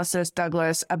analysis,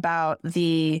 Douglas, about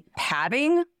the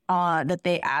padding that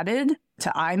they added to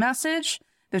iMessage,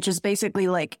 which is basically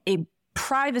like a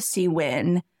privacy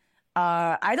win.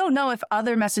 I don't know if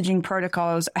other messaging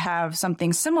protocols have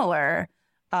something similar,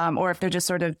 or if they're just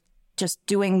sort of just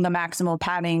doing the maximal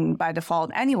padding by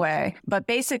default anyway. But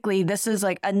basically, this is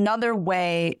like another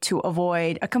way to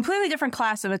avoid a completely different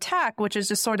class of attack, which is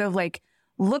just sort of like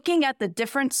looking at the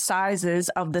different sizes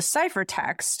of the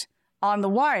ciphertext on the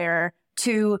wire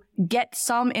to get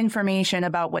some information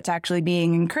about what's actually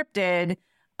being encrypted.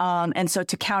 And so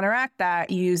to counteract that,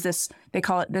 you use this,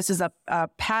 this is a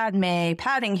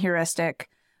padding heuristic,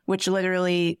 which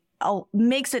literally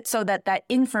makes it so that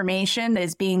information that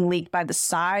is being leaked by the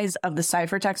size of the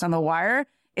ciphertext on the wire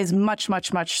is much,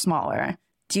 much, much smaller.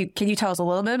 Can you tell us a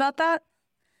little bit about that?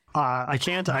 I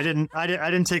can't. I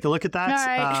didn't take a look at that.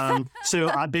 Right.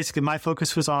 So basically, my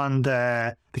focus was on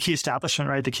the key establishment,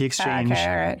 right? The key exchange,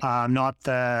 okay, right. Not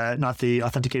the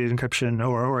authenticated encryption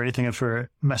or anything for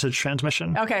message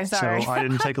transmission. Okay, sorry. So I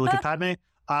didn't take a look at Padme.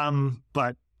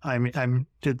 But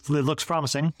it looks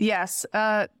promising. Yes.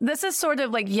 This is sort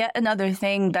of like yet another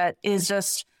thing that is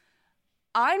just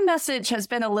iMessage has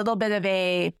been a little bit of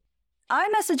a.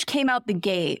 iMessage came out the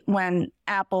gate when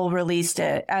Apple released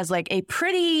it as like a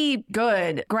pretty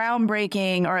good,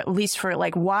 groundbreaking, or at least for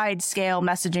like wide scale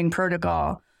messaging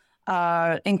protocol,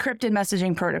 encrypted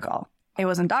messaging protocol. It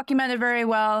wasn't documented very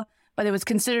well, but it was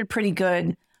considered pretty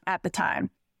good at the time.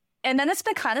 And then it's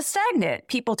been kind of stagnant.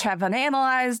 People have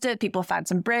analyzed it. People have had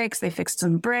some breaks. They fixed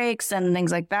some breaks and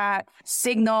things like that.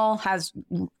 Signal has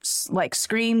like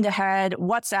screamed ahead.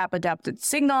 WhatsApp adapted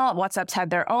Signal. WhatsApp's had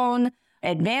their own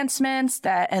advancements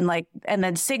and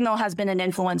then Signal has been an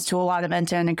influence to a lot of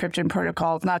end-to-end encryption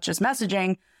protocols, not just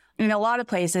messaging, in a lot of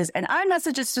places. And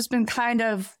iMessage has just been kind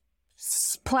of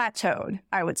plateaued,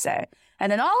 I would say.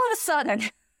 And then all of a sudden,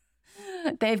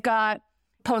 they've got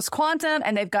post-quantum,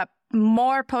 and they've got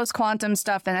more post-quantum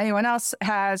stuff than anyone else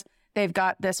has. They've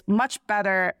got this much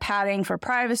better padding for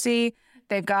privacy.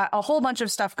 They've got a whole bunch of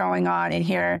stuff going on in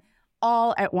here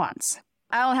all at once.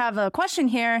 I don't have a question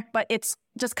here, but it's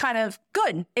just kind of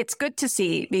good. It's good to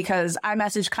see, because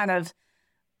iMessage kind of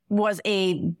was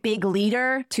a big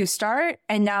leader to start,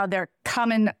 and now they're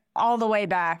coming all the way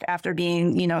back after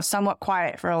being, somewhat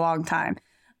quiet for a long time.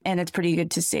 And it's pretty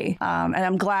good to see. And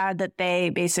I'm glad that they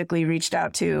basically reached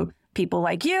out to people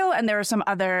like you. And there were some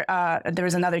other, there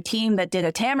was another team that did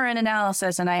a Tamarin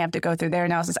analysis, and I have to go through their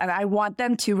analysis. And I want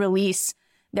them to release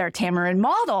their Tamarin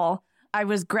model. I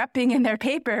was grepping in their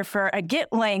paper for a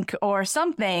Git link or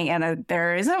something, and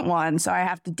there isn't one. So I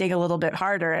have to dig a little bit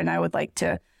harder, and I would like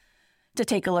to to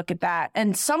take a look at that.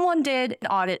 And someone did an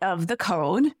audit of the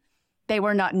code. They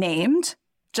were not named,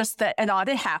 just that an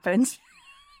audit happened.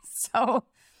 So, all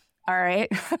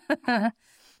right.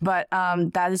 But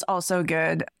that is also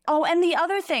good. Oh, and the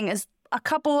other thing is a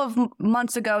couple of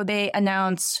months ago, they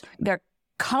announced their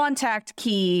contact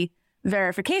key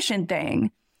verification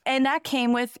thing. And that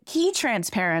came with key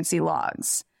transparency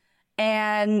logs.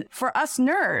 And for us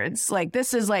nerds, like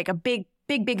this is like a big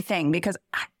thing because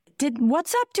did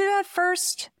WhatsApp do that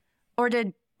first? Or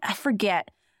did I forget?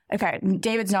 Okay,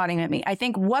 David's nodding at me. I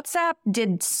think WhatsApp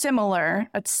did similar,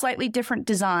 a slightly different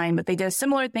design, but they did a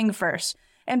similar thing first.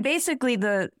 And basically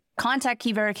the contact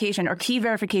key verification or key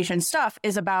verification stuff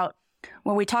is about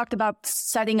when we talked about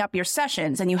setting up your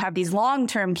sessions and you have these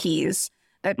long-term keys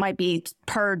that might be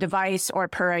per device or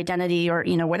per identity or,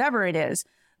 whatever it is.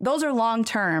 Those are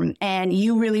long-term and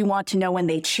you really want to know when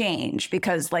they change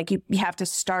because like you have to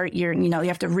start your, you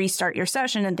have to restart your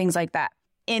session and things like that.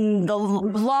 In the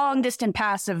long distant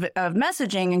past of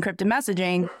messaging, encrypted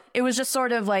messaging, it was just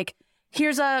sort of like,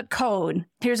 here's a code,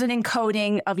 here's an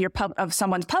encoding of of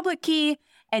someone's public key.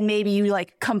 And maybe you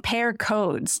like compare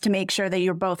codes to make sure that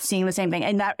you're both seeing the same thing.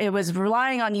 And that it was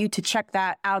relying on you to check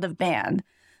that out of band.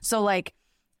 So like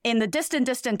in the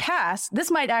distant past, this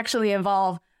might actually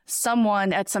involve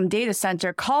someone at some data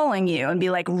center calling you and be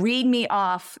like, read me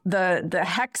off the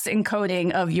hex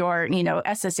encoding of your,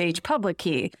 SSH public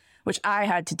key, which I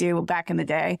had to do back in the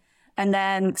day. And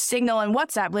then Signal and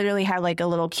WhatsApp literally had like a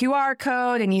little QR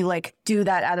code and you like do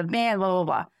that out of band, blah, blah,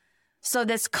 blah. So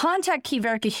this contact key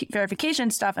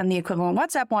verification stuff and the equivalent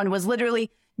WhatsApp one was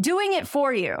literally doing it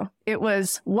for you. It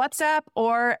was WhatsApp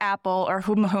or Apple or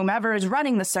whomever is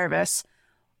running the service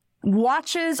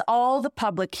watches all the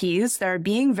public keys that are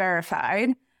being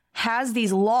verified, has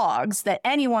these logs that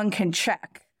anyone can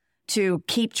check to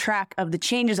keep track of the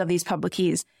changes of these public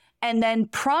keys, and then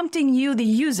prompting you, the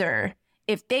user,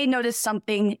 if they notice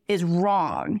something is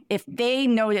wrong, if they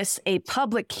notice a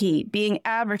public key being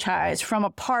advertised from a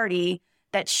party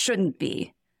that shouldn't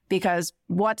be, because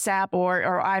WhatsApp or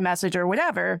iMessage or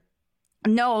whatever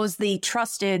knows the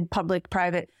trusted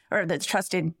public-private or the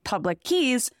trusted public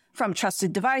keys from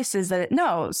trusted devices that it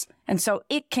knows. And so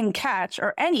it can catch,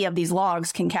 or any of these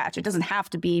logs can catch. It doesn't have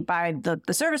to be by the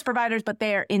service providers, but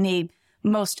they are in a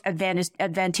most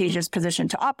advantageous position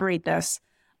to operate this.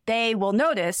 They will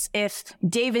notice if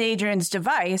David Adrian's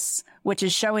device, which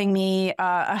is showing me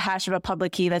a hash of a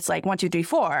public key that's like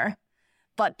 1234,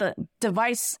 but the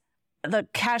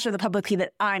cache of the public key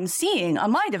that I'm seeing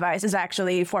on my device is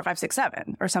actually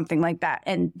 4567 or something like that.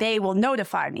 And they will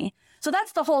notify me. So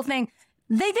that's the whole thing.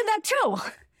 They did that too.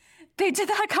 They did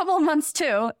that a couple of months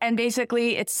too. And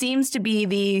basically it seems to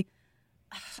be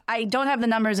I don't have the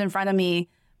numbers in front of me,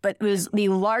 but it was the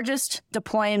largest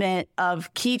deployment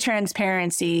of key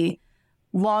transparency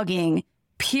logging,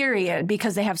 period,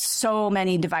 because they have so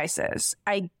many devices.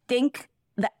 I think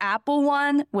the Apple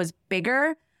one was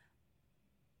bigger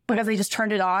because they just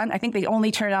turned it on. I think they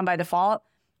only turned it on by default.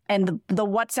 And the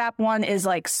WhatsApp one is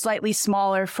like slightly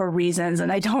smaller for reasons,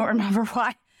 and I don't remember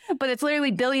why. But it's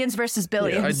literally billions versus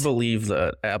billions. Yeah, I'd believe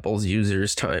that Apple's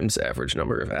users times average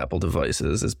number of Apple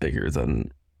devices is bigger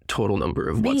than total number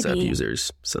of WhatsApp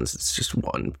users, since it's just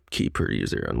one key per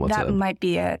user on WhatsApp. That might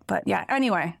be it. But yeah,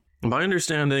 anyway. My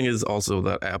understanding is also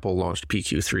that Apple launched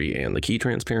PQ3 and the key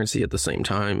transparency at the same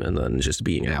time, and then just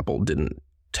being Apple didn't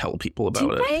tell people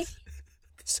about it.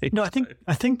 No, I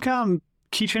think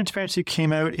key transparency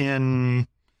came out in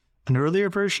an earlier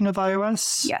version of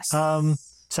iOS. Yes.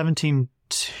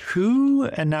 17.2,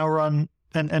 and now we're on,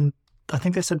 and I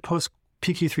think they said post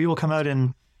PQ3 will come out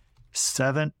in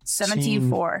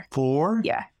 17.4. 4?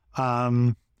 Yeah.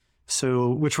 So,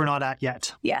 which we're not at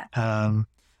yet. Yeah.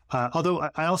 Although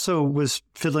I also was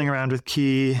fiddling around with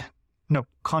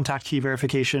contact key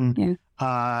verification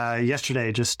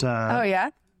yesterday. Just oh yeah.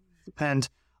 And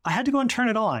I had to go and turn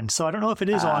it on. So I don't know if it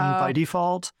is on by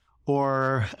default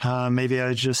or maybe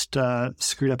I just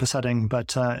screwed up a setting,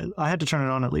 but I had to turn it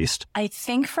on at least. I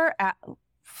think for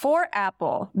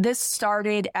Apple, this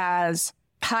started as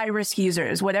high-risk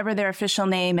users, whatever their official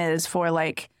name is for,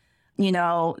 like, you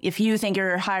know, if you think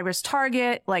you're a high-risk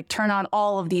target, like, turn on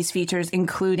all of these features,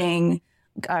 including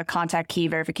contact key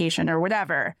verification or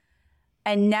whatever.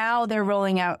 And now they're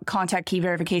rolling out contact key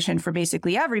verification for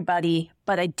basically everybody,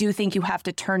 but I do think you have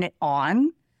to turn it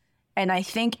on. And I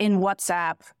think in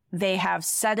WhatsApp, they have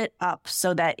set it up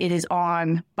so that it is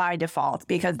on by default,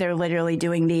 because they're literally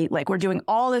doing we're doing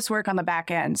all this work on the back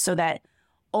end so that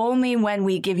only when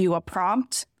we give you a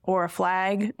prompt or a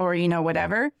flag or, you know,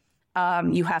 whatever,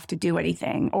 you have to do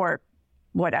anything or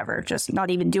whatever, just not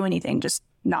even do anything, just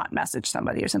not message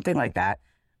somebody or something like that.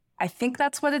 I think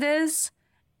that's what it is.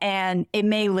 And it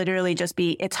may literally just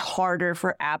be, it's harder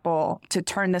for Apple to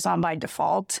turn this on by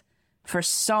default for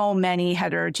so many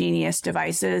heterogeneous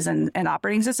devices and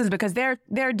operating systems, because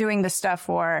they're doing this stuff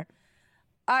for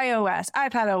iOS,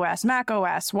 iPadOS,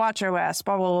 macOS, watchOS,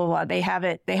 blah, blah, blah, blah. They have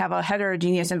a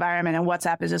heterogeneous environment, and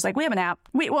WhatsApp is just like, we have an app.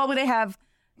 They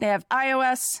have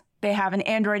iOS, they have an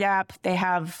Android app, they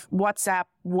have WhatsApp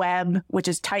web, which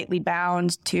is tightly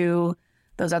bound to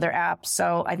those other apps.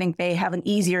 So I think they have an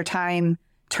easier time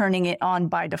turning it on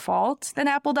by default than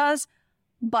Apple does.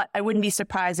 But I wouldn't be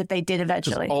surprised if they did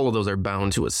eventually. All of those are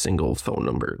bound to a single phone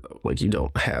number, though. Like, you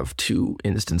don't have two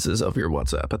instances of your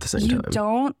WhatsApp at the same time. You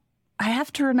don't? I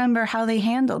have to remember how they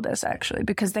handled this, actually,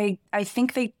 because I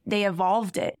think they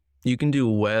evolved it. You can do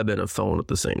web and a phone at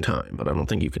the same time, but I don't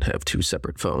think you can have two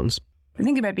separate phones. I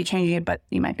think they might be changing it, but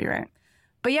you might be right.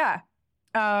 But yeah,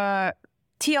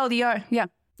 TLDR, yeah.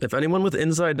 If anyone with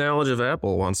inside knowledge of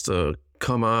Apple wants to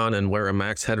come on and wear a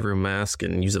max headroom mask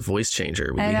and use a voice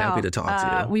changer, we'd be happy to talk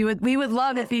to you. We would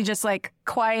love if you just like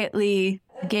quietly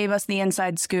gave us the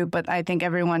inside scoop, but I think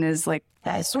everyone is like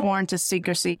sworn to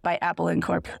secrecy by Apple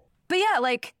Incorp. But yeah,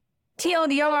 like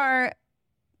TLDR,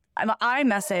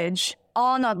 iMessage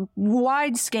on a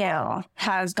wide scale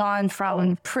has gone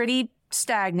from pretty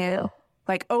stagnant,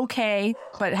 like okay,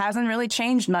 but hasn't really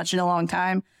changed much in a long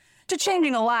time, to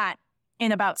changing a lot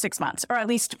in about 6 months, or at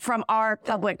least from our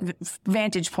public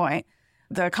vantage point.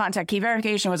 The contact key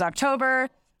verification was October.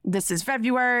 This is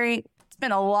February. It's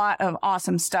been a lot of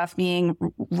awesome stuff being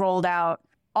rolled out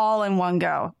all in one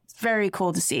go. It's very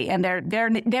cool to see. And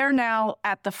they're now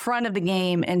at the front of the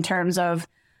game in terms of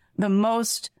the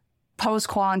most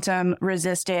post-quantum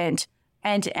resistant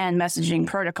end-to-end messaging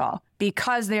protocol,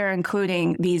 because they're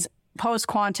including these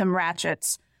post-quantum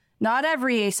ratchets. Not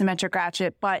every asymmetric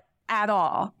ratchet, but at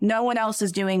all. No one else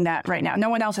is doing that right now. No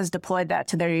one else has deployed that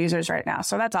to their users right now.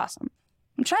 So that's awesome.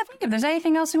 I'm trying to think if there's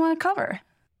anything else we want to cover.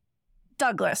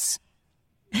 Douglas.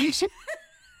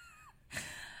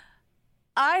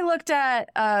 I looked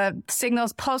at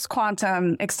Signal's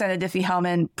post-quantum extended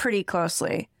Diffie-Hellman pretty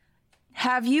closely.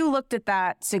 Have you looked at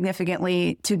that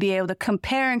significantly to be able to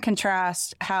compare and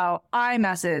contrast how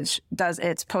iMessage does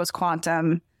its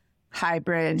post-quantum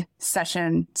hybrid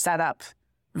session setup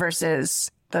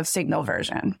versus the Signal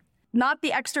version? Not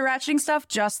the extra ratcheting stuff,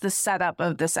 just the setup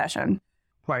of the session.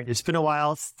 Right. It's been a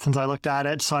while since I looked at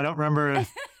it, so I don't remember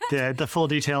the full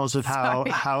details of how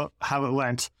it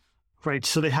went. Right.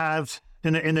 So they have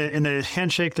in the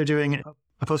handshake, they're doing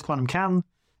a post-quantum chem.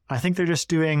 I think they're just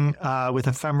doing with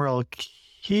ephemeral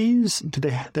keys.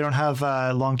 They don't have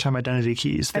long-term identity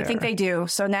keys there? I think they do.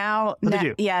 So now, they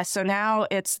do. Yeah. So now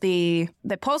it's the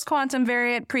post-quantum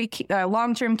variant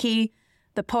long-term key,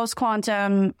 the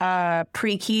post-quantum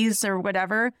pre-keys or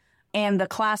whatever, and the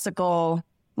classical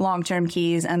long-term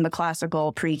keys and the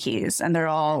classical pre-keys, and they're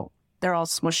all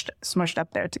smushed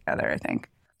up there together, I think.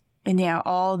 And yeah,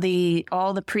 all the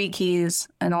pre-keys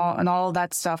and all of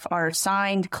that stuff are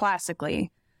signed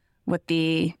classically with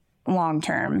the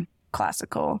long-term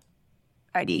classical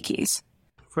ID keys.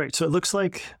 Right. So it looks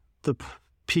like the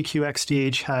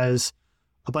PQXDH has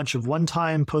a bunch of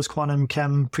one-time post-quantum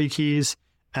chem pre-keys,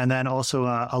 and then also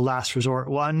a last resort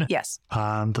one. Yes.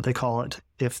 That they call it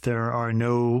if there are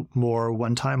no more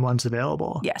one-time ones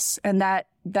available. Yes. And that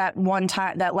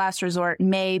last resort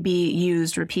may be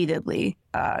used repeatedly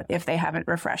if they haven't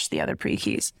refreshed the other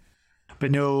pre-keys.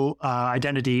 But no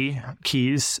identity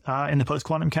keys in the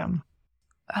post-quantum chem.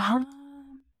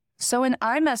 So in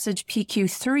iMessage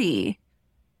PQ3,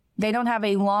 they don't have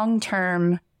a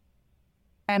long-term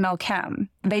ML chem.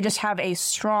 They just have a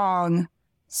strong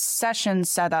session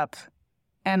setup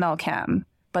ML chem,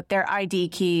 but their ID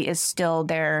key is still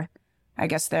their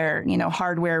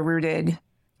hardware rooted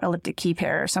elliptic key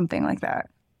pair or something like that.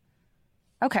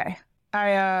 Okay.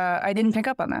 I didn't pick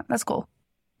up on that. That's cool.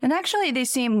 And actually they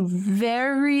seem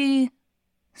very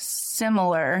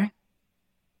similar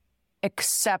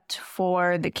except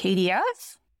for the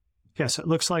KDF. Yes, it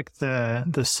looks like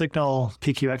the Signal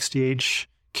PQXDH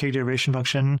key derivation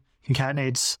function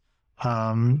concatenates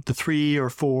the 3 or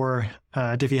 4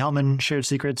 Diffie-Hellman shared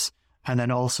secrets, and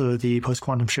then also the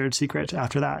post-quantum shared secret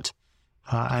after that,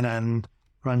 and then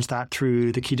runs that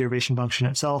through the key derivation function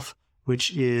itself,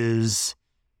 which is,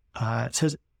 it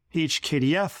says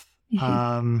HKDF,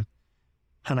 and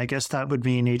I guess that would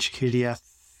mean HKDF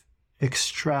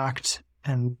extract,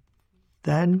 and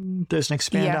then there's an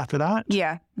expand after that?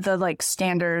 Yeah, the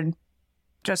standard,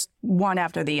 just one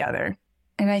after the other.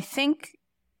 And I think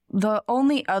the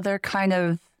only other kind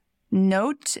of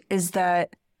note is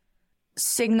that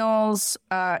Signal's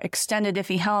extended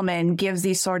Diffie-Hellman gives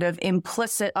these sort of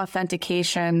implicit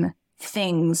authentication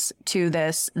things to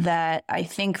this that I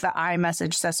think the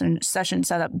iMessage session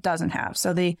setup doesn't have.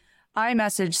 So the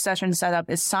iMessage session setup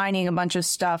is signing a bunch of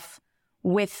stuff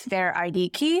with their ID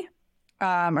key,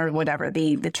 or whatever,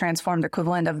 the transformed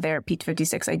equivalent of their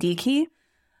P56 ID key.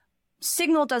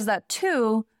 Signal does that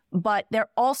too, but they're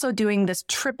also doing this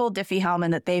triple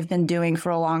Diffie-Hellman that they've been doing for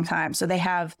a long time. So they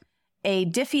have a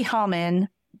Diffie-Hellman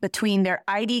between their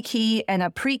ID key and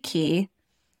a pre-key,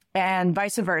 and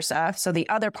vice versa. So the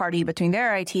other party between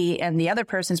their ID and the other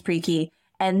person's pre-key,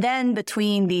 and then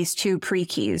between these two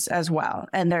pre-keys as well.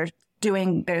 And they're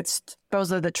doing,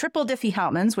 those are the triple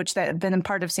Diffie-Hellmans, which have been a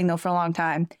part of Signal for a long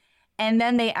time. And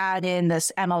then they add in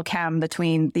this ML-Chem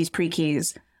between these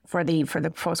pre-keys for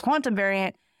the post-quantum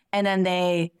variant. And then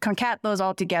they concat those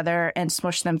all together and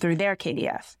smush them through their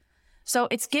KDF. So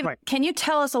right. Can you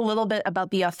tell us a little bit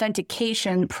about the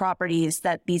authentication properties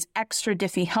that these extra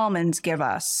Diffie-Hellmans give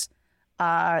us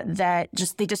they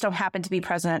just don't happen to be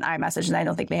present in iMessage, and I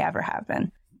don't think they ever have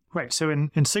been. Right. So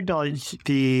in Signal,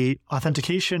 the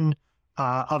authentication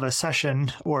of a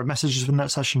session or messages within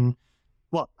that session,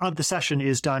 of the session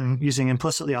is done using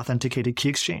implicitly authenticated key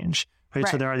exchange. Right.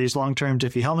 So there are these long-term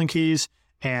Diffie-Hellman keys,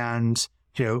 and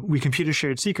we compute a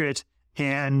shared secret,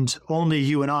 and only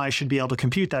you and I should be able to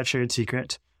compute that shared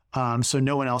secret. So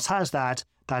no one else has that.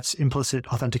 That's implicit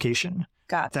authentication.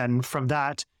 Got it. Then from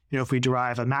that, if we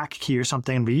derive a MAC key or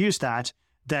something and we use that,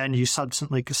 then you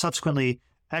subsequently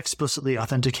explicitly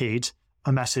authenticate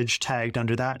a message tagged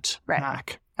under that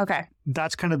MAC. Okay.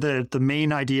 That's kind of the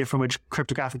main idea from which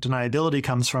cryptographic deniability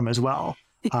comes from as well.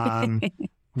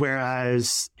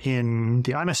 Whereas in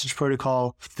the iMessage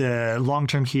protocol, the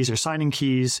long-term keys are signing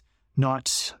keys, not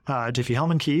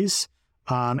Diffie-Hellman keys,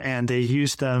 and they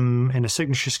use them in a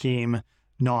signature scheme,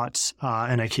 not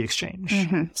in a key exchange.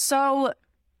 Mm-hmm. So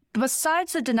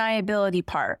besides the deniability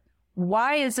part,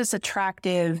 why is this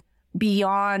attractive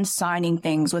beyond signing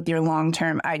things with your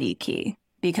long-term ID key?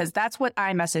 Because that's what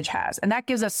iMessage has, and that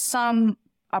gives us some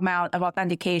amount of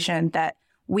authentication that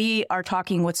we are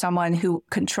talking with someone who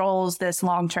controls this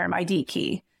long-term ID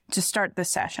key to start the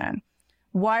session.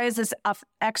 Why is this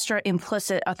extra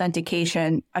implicit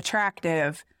authentication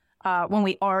attractive when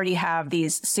we already have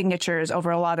these signatures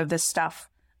over a lot of this stuff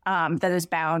that is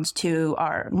bound to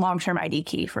our long-term ID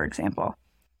key, for example?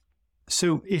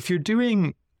 So if you're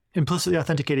doing implicitly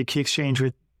authenticated key exchange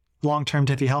with long-term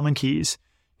Diffie-Hellman keys,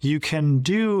 you can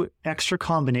do extra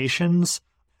combinations,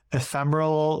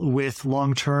 ephemeral with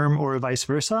long-term or vice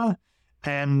versa.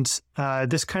 And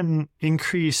this can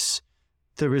increase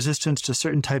the resistance to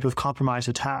certain type of compromised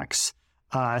attacks.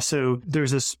 So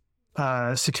there's this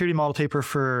security model paper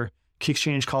for key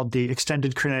exchange called the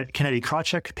Extended Kinetic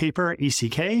Crosscheck paper,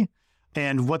 ECK.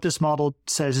 And what this model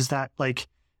says is that,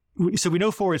 so we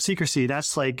know forward secrecy,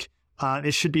 that's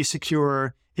it should be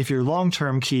secure if your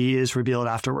long-term key is revealed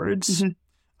afterwards.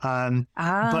 Mm-hmm.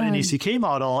 But in ECK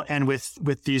model, and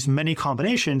with these many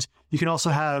combinations, you can also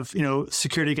have,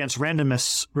 security against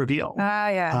randomness reveal.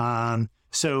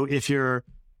 So if your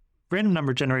random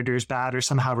number generator is bad or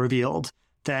somehow revealed,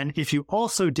 then if you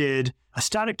also did a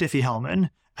static Diffie-Hellman,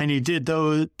 and you did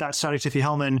that static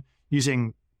Diffie-Hellman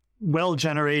using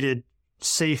well-generated,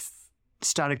 safe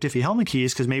static Diffie-Hellman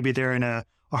keys, because maybe they're in a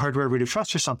hardware root of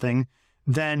trust or something,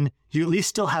 then you at least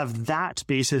still have that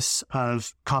basis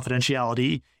of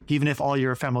confidentiality, even if all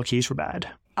your ephemeral keys were bad.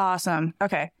 Awesome.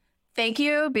 Okay. Thank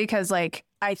you, because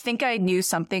I think I knew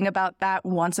something about that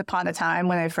once upon a time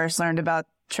when I first learned about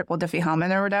triple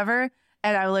Diffie-Hellman or whatever.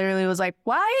 And I literally was like,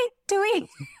 why do we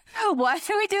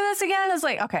do this again? It's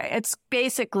okay, it's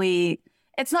basically,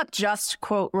 it's not just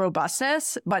quote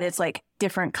robustness, but it's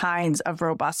different kinds of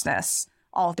robustness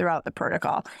all throughout the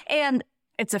protocol. And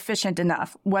it's efficient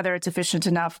enough, whether it's efficient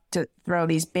enough to throw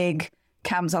these big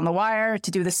chems on the wire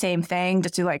to do the same thing,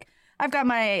 just to I've got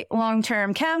my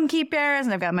long-term chem key pairs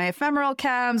and I've got my ephemeral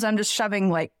chems. I'm just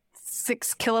shoving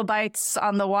 6 kilobytes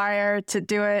on the wire to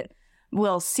do it.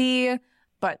 We'll see.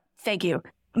 But thank you.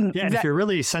 Yeah, and if you're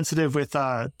really sensitive with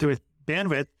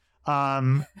bandwidth,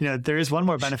 there is one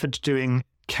more benefit to doing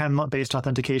chem-based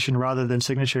authentication rather than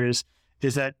signatures,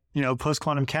 is that,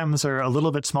 post-quantum chems are a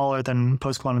little bit smaller than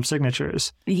post-quantum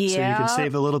signatures. Yeah. So you can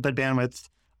save a little bit bandwidth,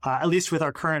 at least with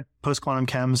our current post-quantum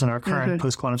chems and our current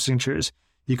post-quantum signatures.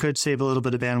 You could save a little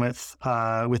bit of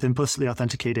bandwidth with implicitly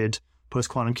authenticated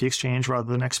post-quantum key exchange rather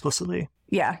than explicitly.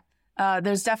 Yeah.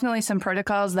 There's definitely some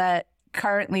protocols that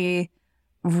currently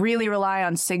really rely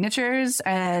on signatures,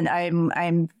 and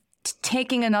I'm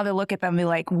taking another look at them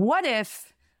and be what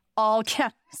if all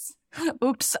chems?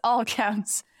 Oops, all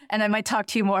chems. And I might talk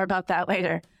to you more about that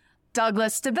later.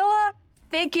 Douglas Stebila,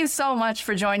 thank you so much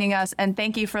for joining us, and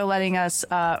thank you for letting us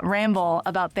ramble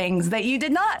about things that you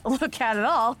did not look at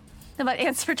all, but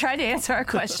try to answer our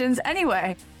questions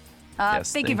anyway.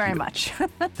 Yes, thank you very much.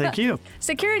 Thank you.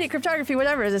 Security, Cryptography,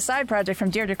 Whatever is a side project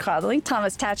from Deirdre Codley,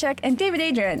 Thomas Tachek, and David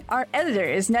Adrian. Our editor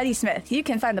is Nettie Smith. You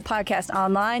can find the podcast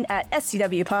online at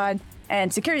SCWPod and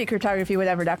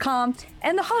securitycryptography.whatever.com,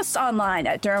 and the hosts online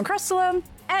at Durham Crestolum,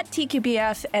 at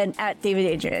TQPF, and at David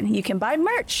Adrian. You can buy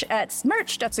merch at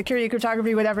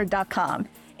merch.securitycryptography.whatever.com.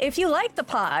 If you like the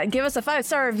pod, give us a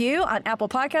 5-star review on Apple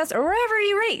Podcasts or wherever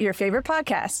you rate your favorite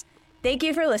podcasts. Thank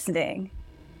you for listening.